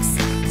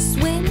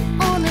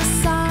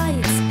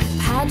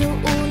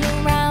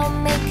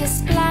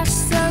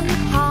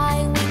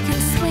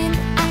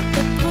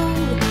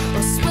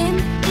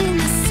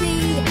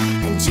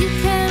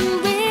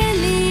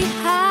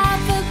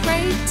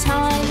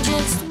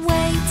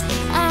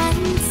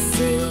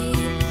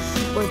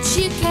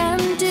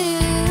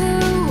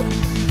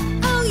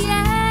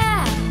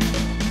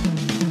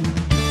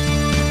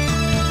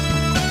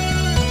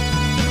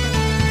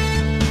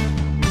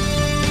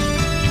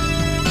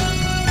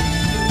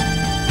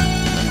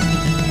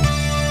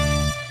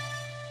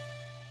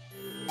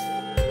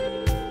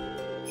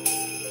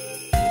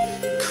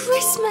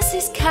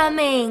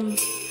coming.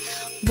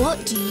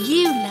 What do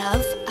you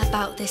love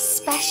about this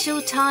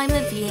special time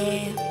of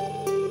year?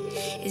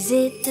 Is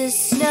it the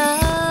snow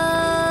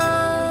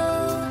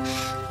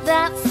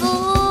that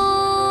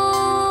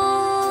falls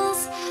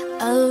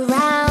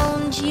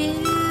around you?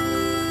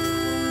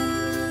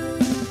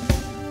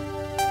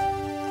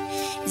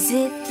 Is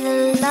it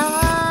the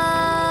lights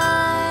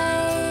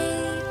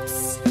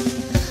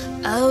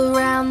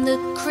around the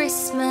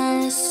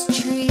Christmas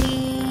tree?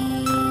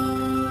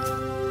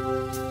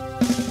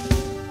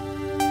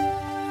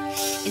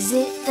 Is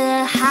it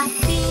the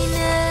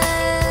happiness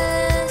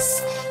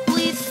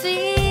we feel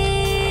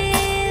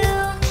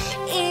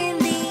in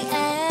the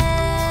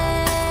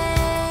air?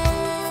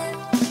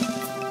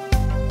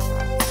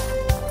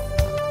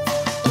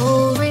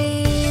 Or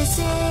is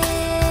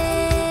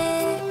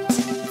it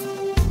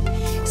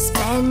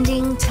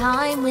spending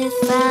time with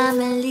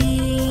family?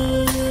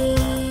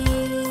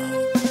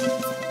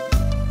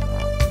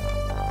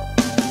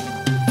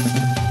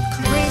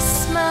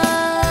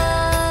 Christmas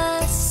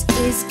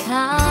is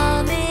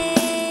coming.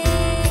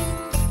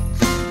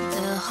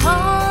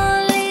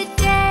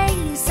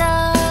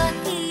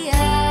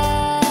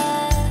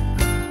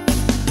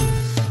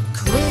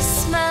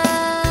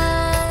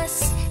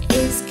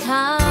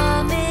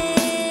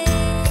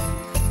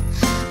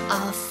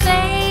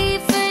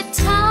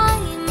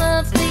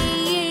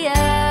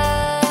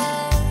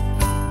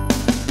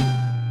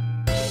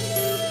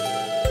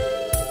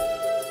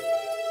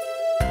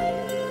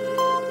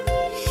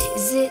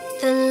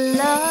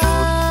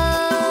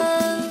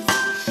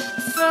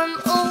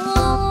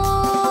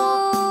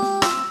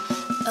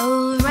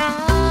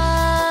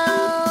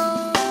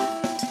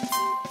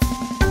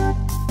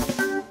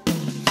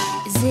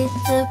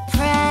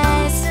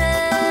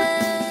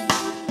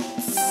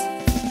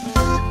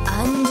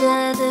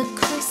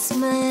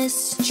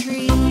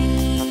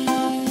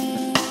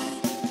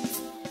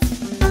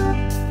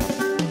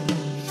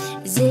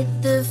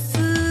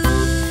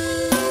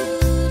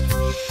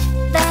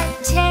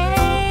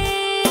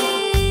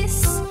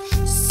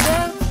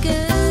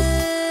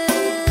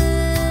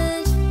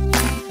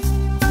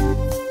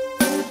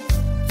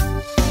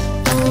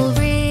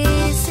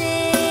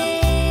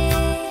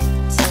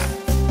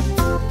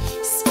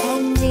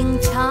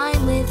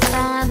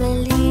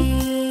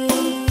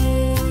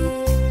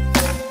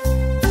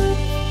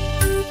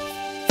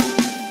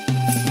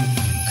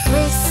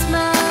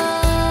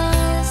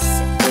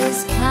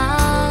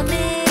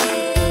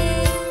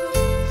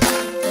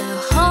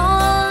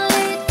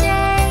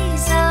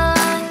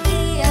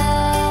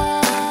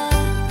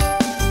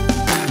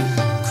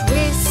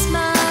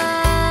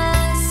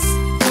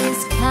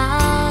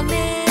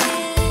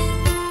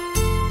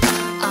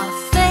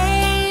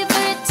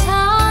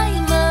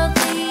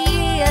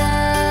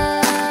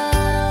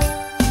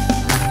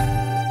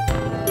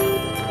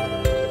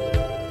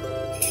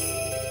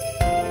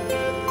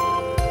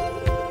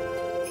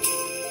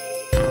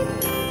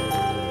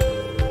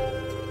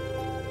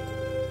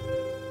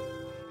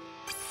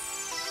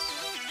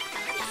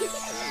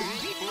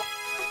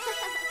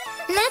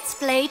 Let's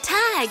play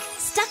tag,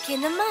 stuck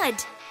in the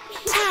mud.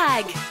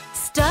 Tag,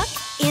 stuck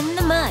in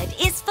the mud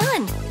is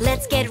fun.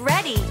 Let's get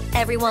ready,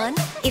 everyone.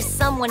 If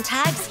someone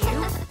tags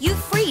you, you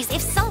freeze.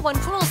 If someone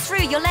crawls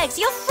through your legs,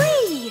 you're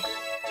free.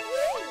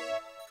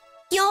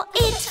 You're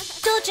it,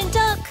 dodge and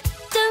duck.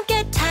 Don't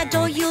get tagged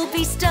or you'll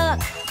be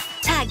stuck.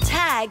 Tag,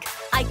 tag,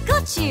 I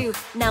got you.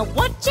 Now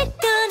what you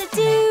gonna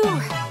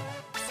do?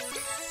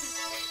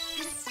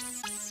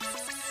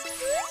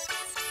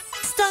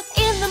 Stuck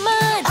in the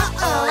mud.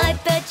 Uh-oh. I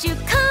bet you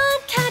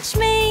can't catch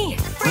me.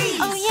 Freeze.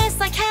 Oh yes,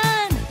 I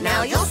can.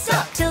 Now you're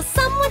stuck. Till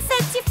someone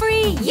sets you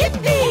free.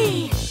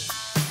 Yippee!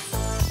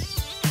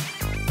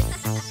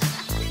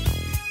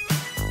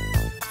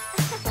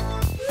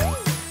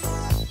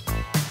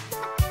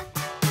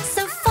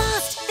 So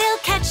fast, they'll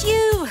catch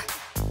you.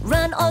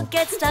 Run or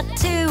get stuck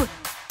too.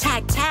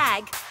 Tag,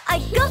 tag, I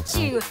got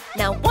you.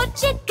 Now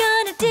what you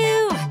gonna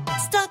do?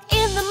 Stuck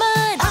in the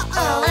mud.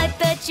 Uh-oh. I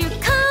bet you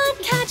can't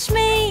catch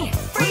me.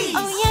 Freeze.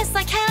 Oh yes,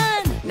 I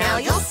can. Now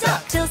you're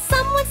stuck. Till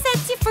someone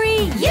sets you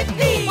free.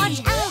 Yippee!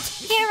 Watch out,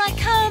 here I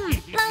come.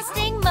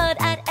 Blasting mud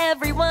at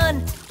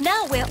everyone.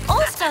 Now we're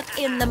all stuck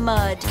in the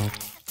mud.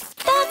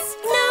 That's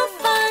no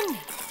fun.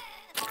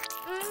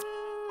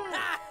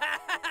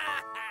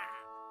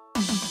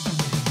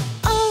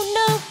 Oh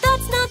no,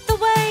 that's not the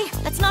way.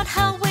 That's not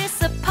how we're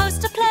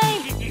supposed to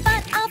play.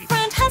 But our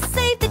friend has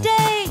saved the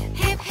day.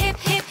 Hip, hip,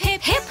 hip,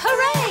 hip, hip,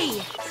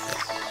 hooray!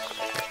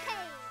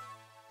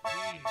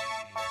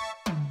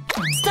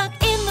 Stuck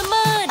in the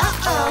mud.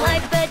 Uh-oh. I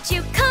bet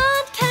you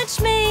can't catch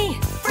me.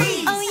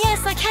 Freeze. Oh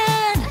yes, I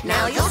can.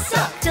 Now you're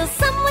stuck. Till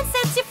someone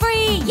sets you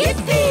free.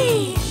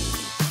 Yippee!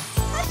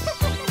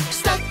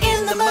 Stuck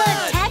in the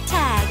mud. Tag,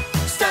 tag.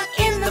 Stuck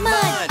in the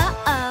mud.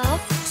 Uh-oh.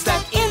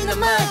 Stuck in the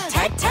mud.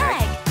 Tag,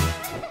 tag.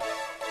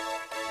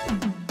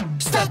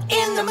 Stuck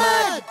in the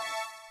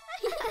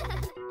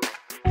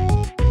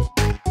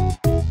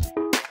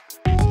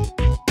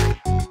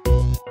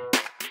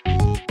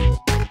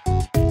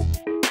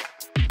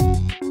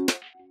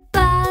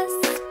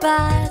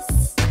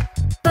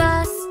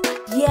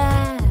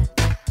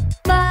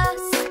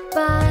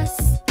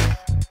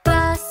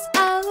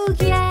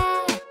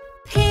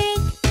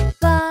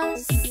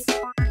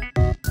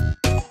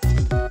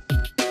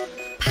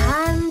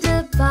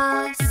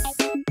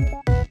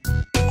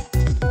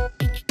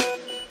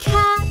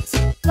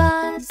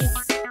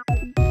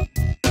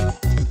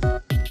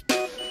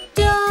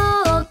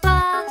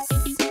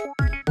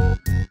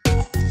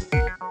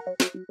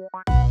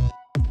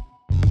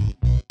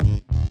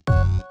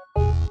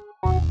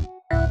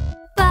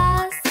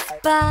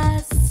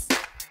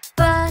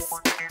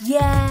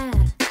yeah.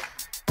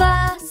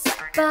 Bus,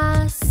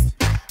 bus,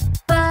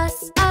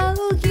 bus,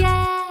 oh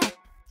yeah.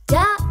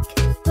 Duck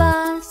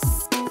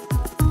bus,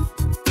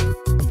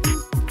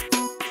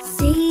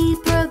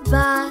 zebra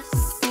bus,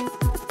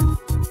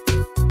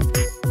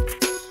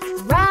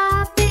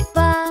 rabbit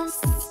bus,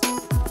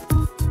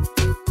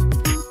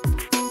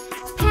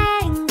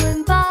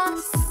 penguin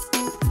bus.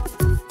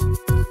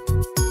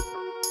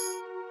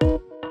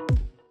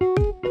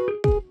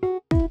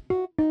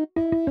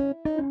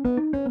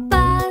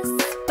 Bus,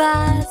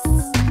 bus,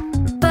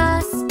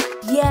 bus,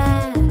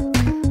 yeah.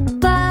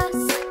 Bus,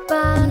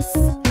 bus,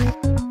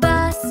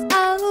 bus,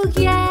 oh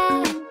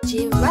yeah.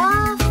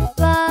 Giraffe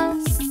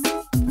bus,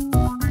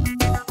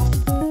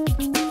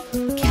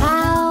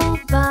 cow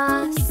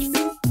bus,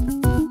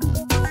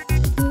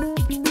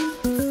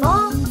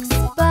 fox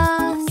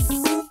bus,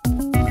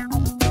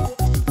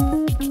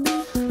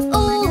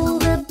 all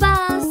the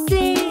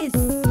buses.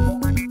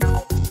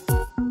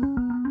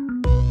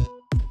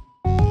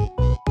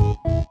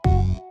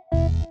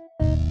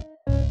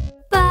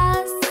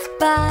 Bus,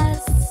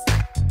 bus,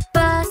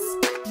 bus,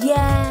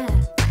 yeah.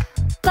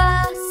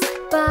 Bus,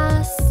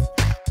 bus,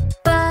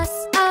 bus,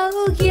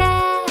 oh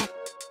yeah.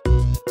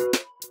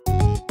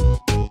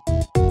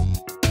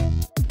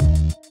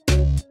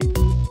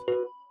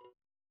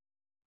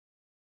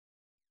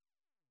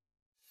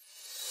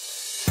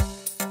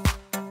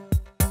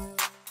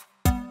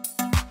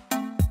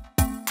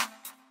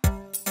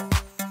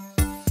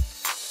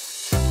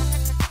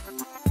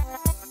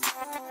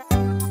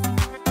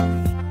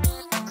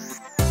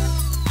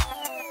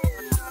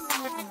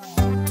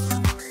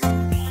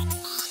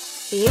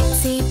 The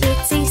itsy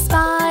bitsy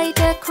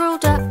spider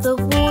crawled up the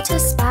water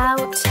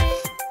spout.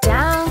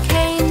 Down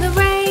came the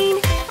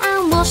rain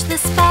and washed the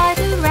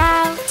spider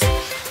out.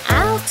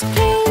 Out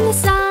came the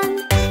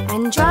sun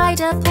and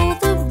dried up all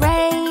the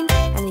rain.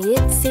 And the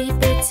itsy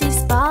bitsy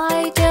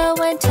spider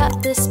went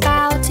up the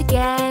spout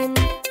again.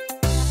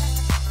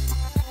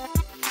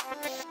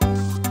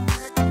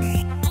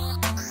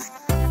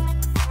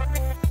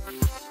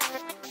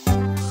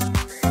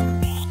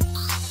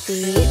 The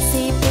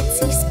itsy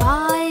bitsy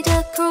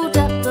spider crawled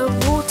up the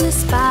water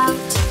spout.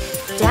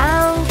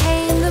 Down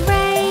came the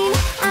rain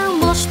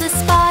and washed the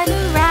spider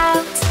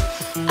out.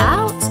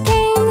 Out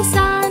came the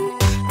sun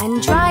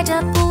and dried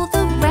up all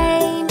the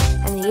rain.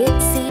 And the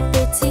itsy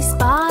bitsy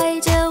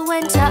spider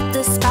went up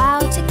the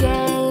spout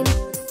again.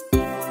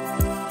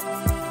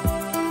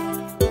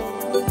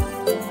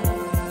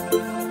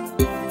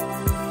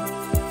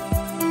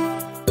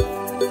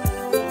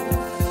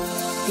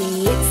 The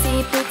itsy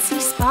bitsy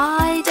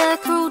spider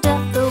crawled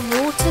up the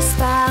water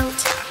spout.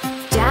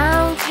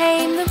 Down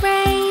came the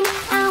rain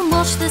and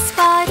washed the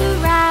spider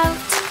out.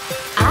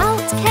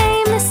 Out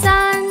came the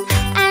sun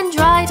and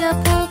dried up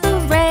all the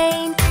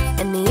rain.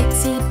 And the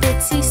itsy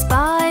bitsy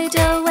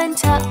spider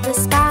went up the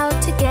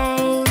spout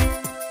again.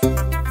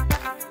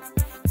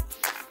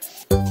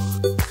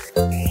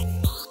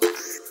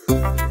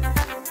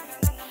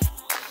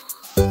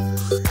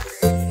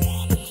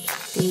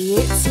 The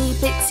itsy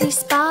bitsy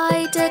spider